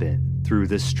rampant through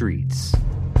the streets.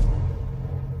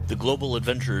 The Global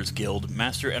Adventurers Guild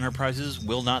Master Enterprises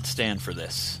will not stand for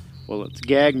this. Well, it's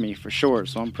Gag Me for short,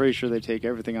 so I'm pretty sure they take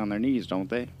everything on their knees, don't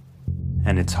they?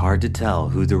 And it's hard to tell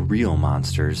who the real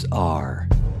monsters are.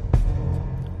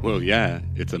 Well, yeah,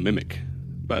 it's a mimic.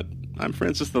 But I'm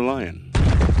Francis the Lion.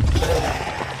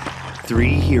 3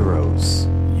 heroes.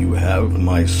 You have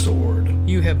my sword.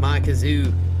 You have my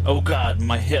kazoo. Oh god,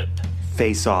 my hip.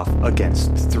 Face off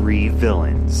against 3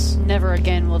 villains. Never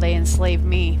again will they enslave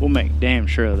me. We'll make damn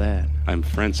sure of that. I'm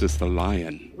Francis the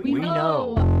Lion. We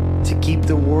know. To keep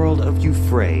the world of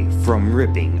Euphrae from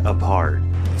ripping apart.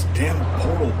 This damn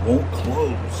portal won't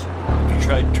close. Have you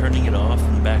tried turning it off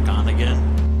and back on again?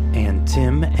 And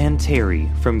Tim and Terry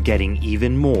from getting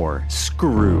even more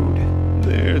screwed.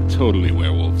 They're totally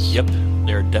werewolves. Yep,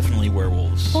 they're definitely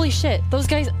werewolves. Holy shit, those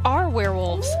guys are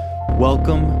werewolves.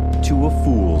 Welcome to A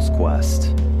Fool's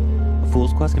Quest. A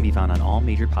Fool's Quest can be found on all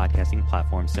major podcasting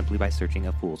platforms simply by searching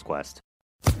A Fool's Quest.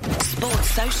 Sports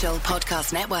Social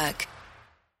Podcast Network.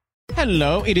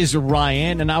 Hello, it is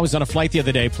Ryan, and I was on a flight the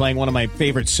other day playing one of my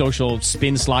favorite social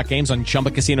spin slot games on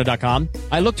ChumbaCasino.com.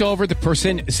 I looked over at the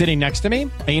person sitting next to me,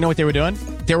 and you know what they were doing?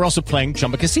 They were also playing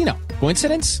Chumba Casino.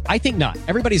 Coincidence? I think not.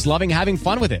 Everybody's loving having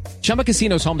fun with it. Chumba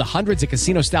Casino is home to hundreds of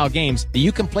casino-style games that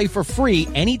you can play for free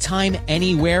anytime,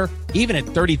 anywhere, even at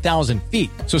 30,000 feet.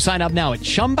 So sign up now at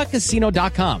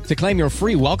ChumbaCasino.com to claim your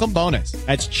free welcome bonus.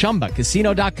 That's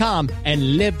ChumbaCasino.com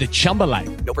and live the Chumba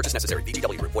life. No purchase necessary.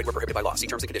 VGW. Void where prohibited by law. See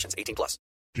terms and conditions. 18+.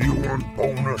 Do you want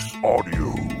bonus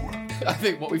audio? I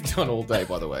think what we've done all day,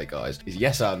 by the way, guys, is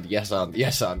yes and,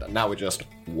 and now we're just,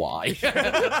 why?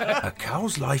 A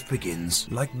cow's life begins,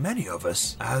 like many of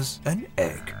us, as an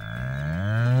egg.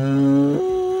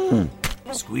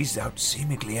 Squeezed out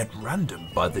seemingly at random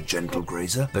by the gentle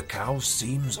grazer, the cow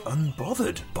seems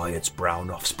unbothered by its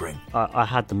brown offspring. I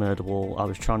had the murder wall. I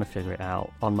was trying to figure it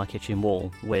out on my kitchen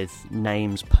wall with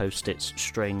names, post-its,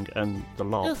 string, and the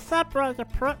lot. Is that Brother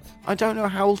Pritt? I don't know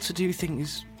how to do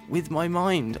things with my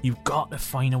mind. You've got to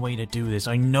find a way to do this.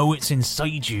 I know it's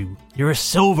inside you. You're a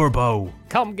silver bow.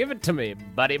 Come, give it to me,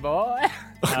 buddy boy.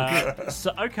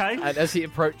 Okay. And as he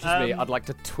approaches me, I'd like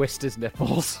to twist his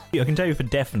nipples. I can tell you for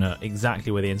definite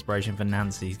exactly where the inspiration for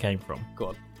Nancy's came from. Go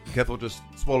on. Careful, just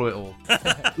swallow it all.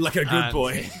 Like a good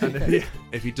boy. And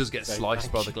if he does get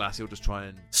sliced by the glass, he'll just try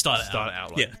and start it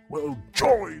out. Like, Well,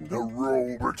 join the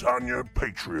Royal Britannia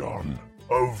Patreon.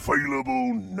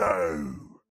 Available now.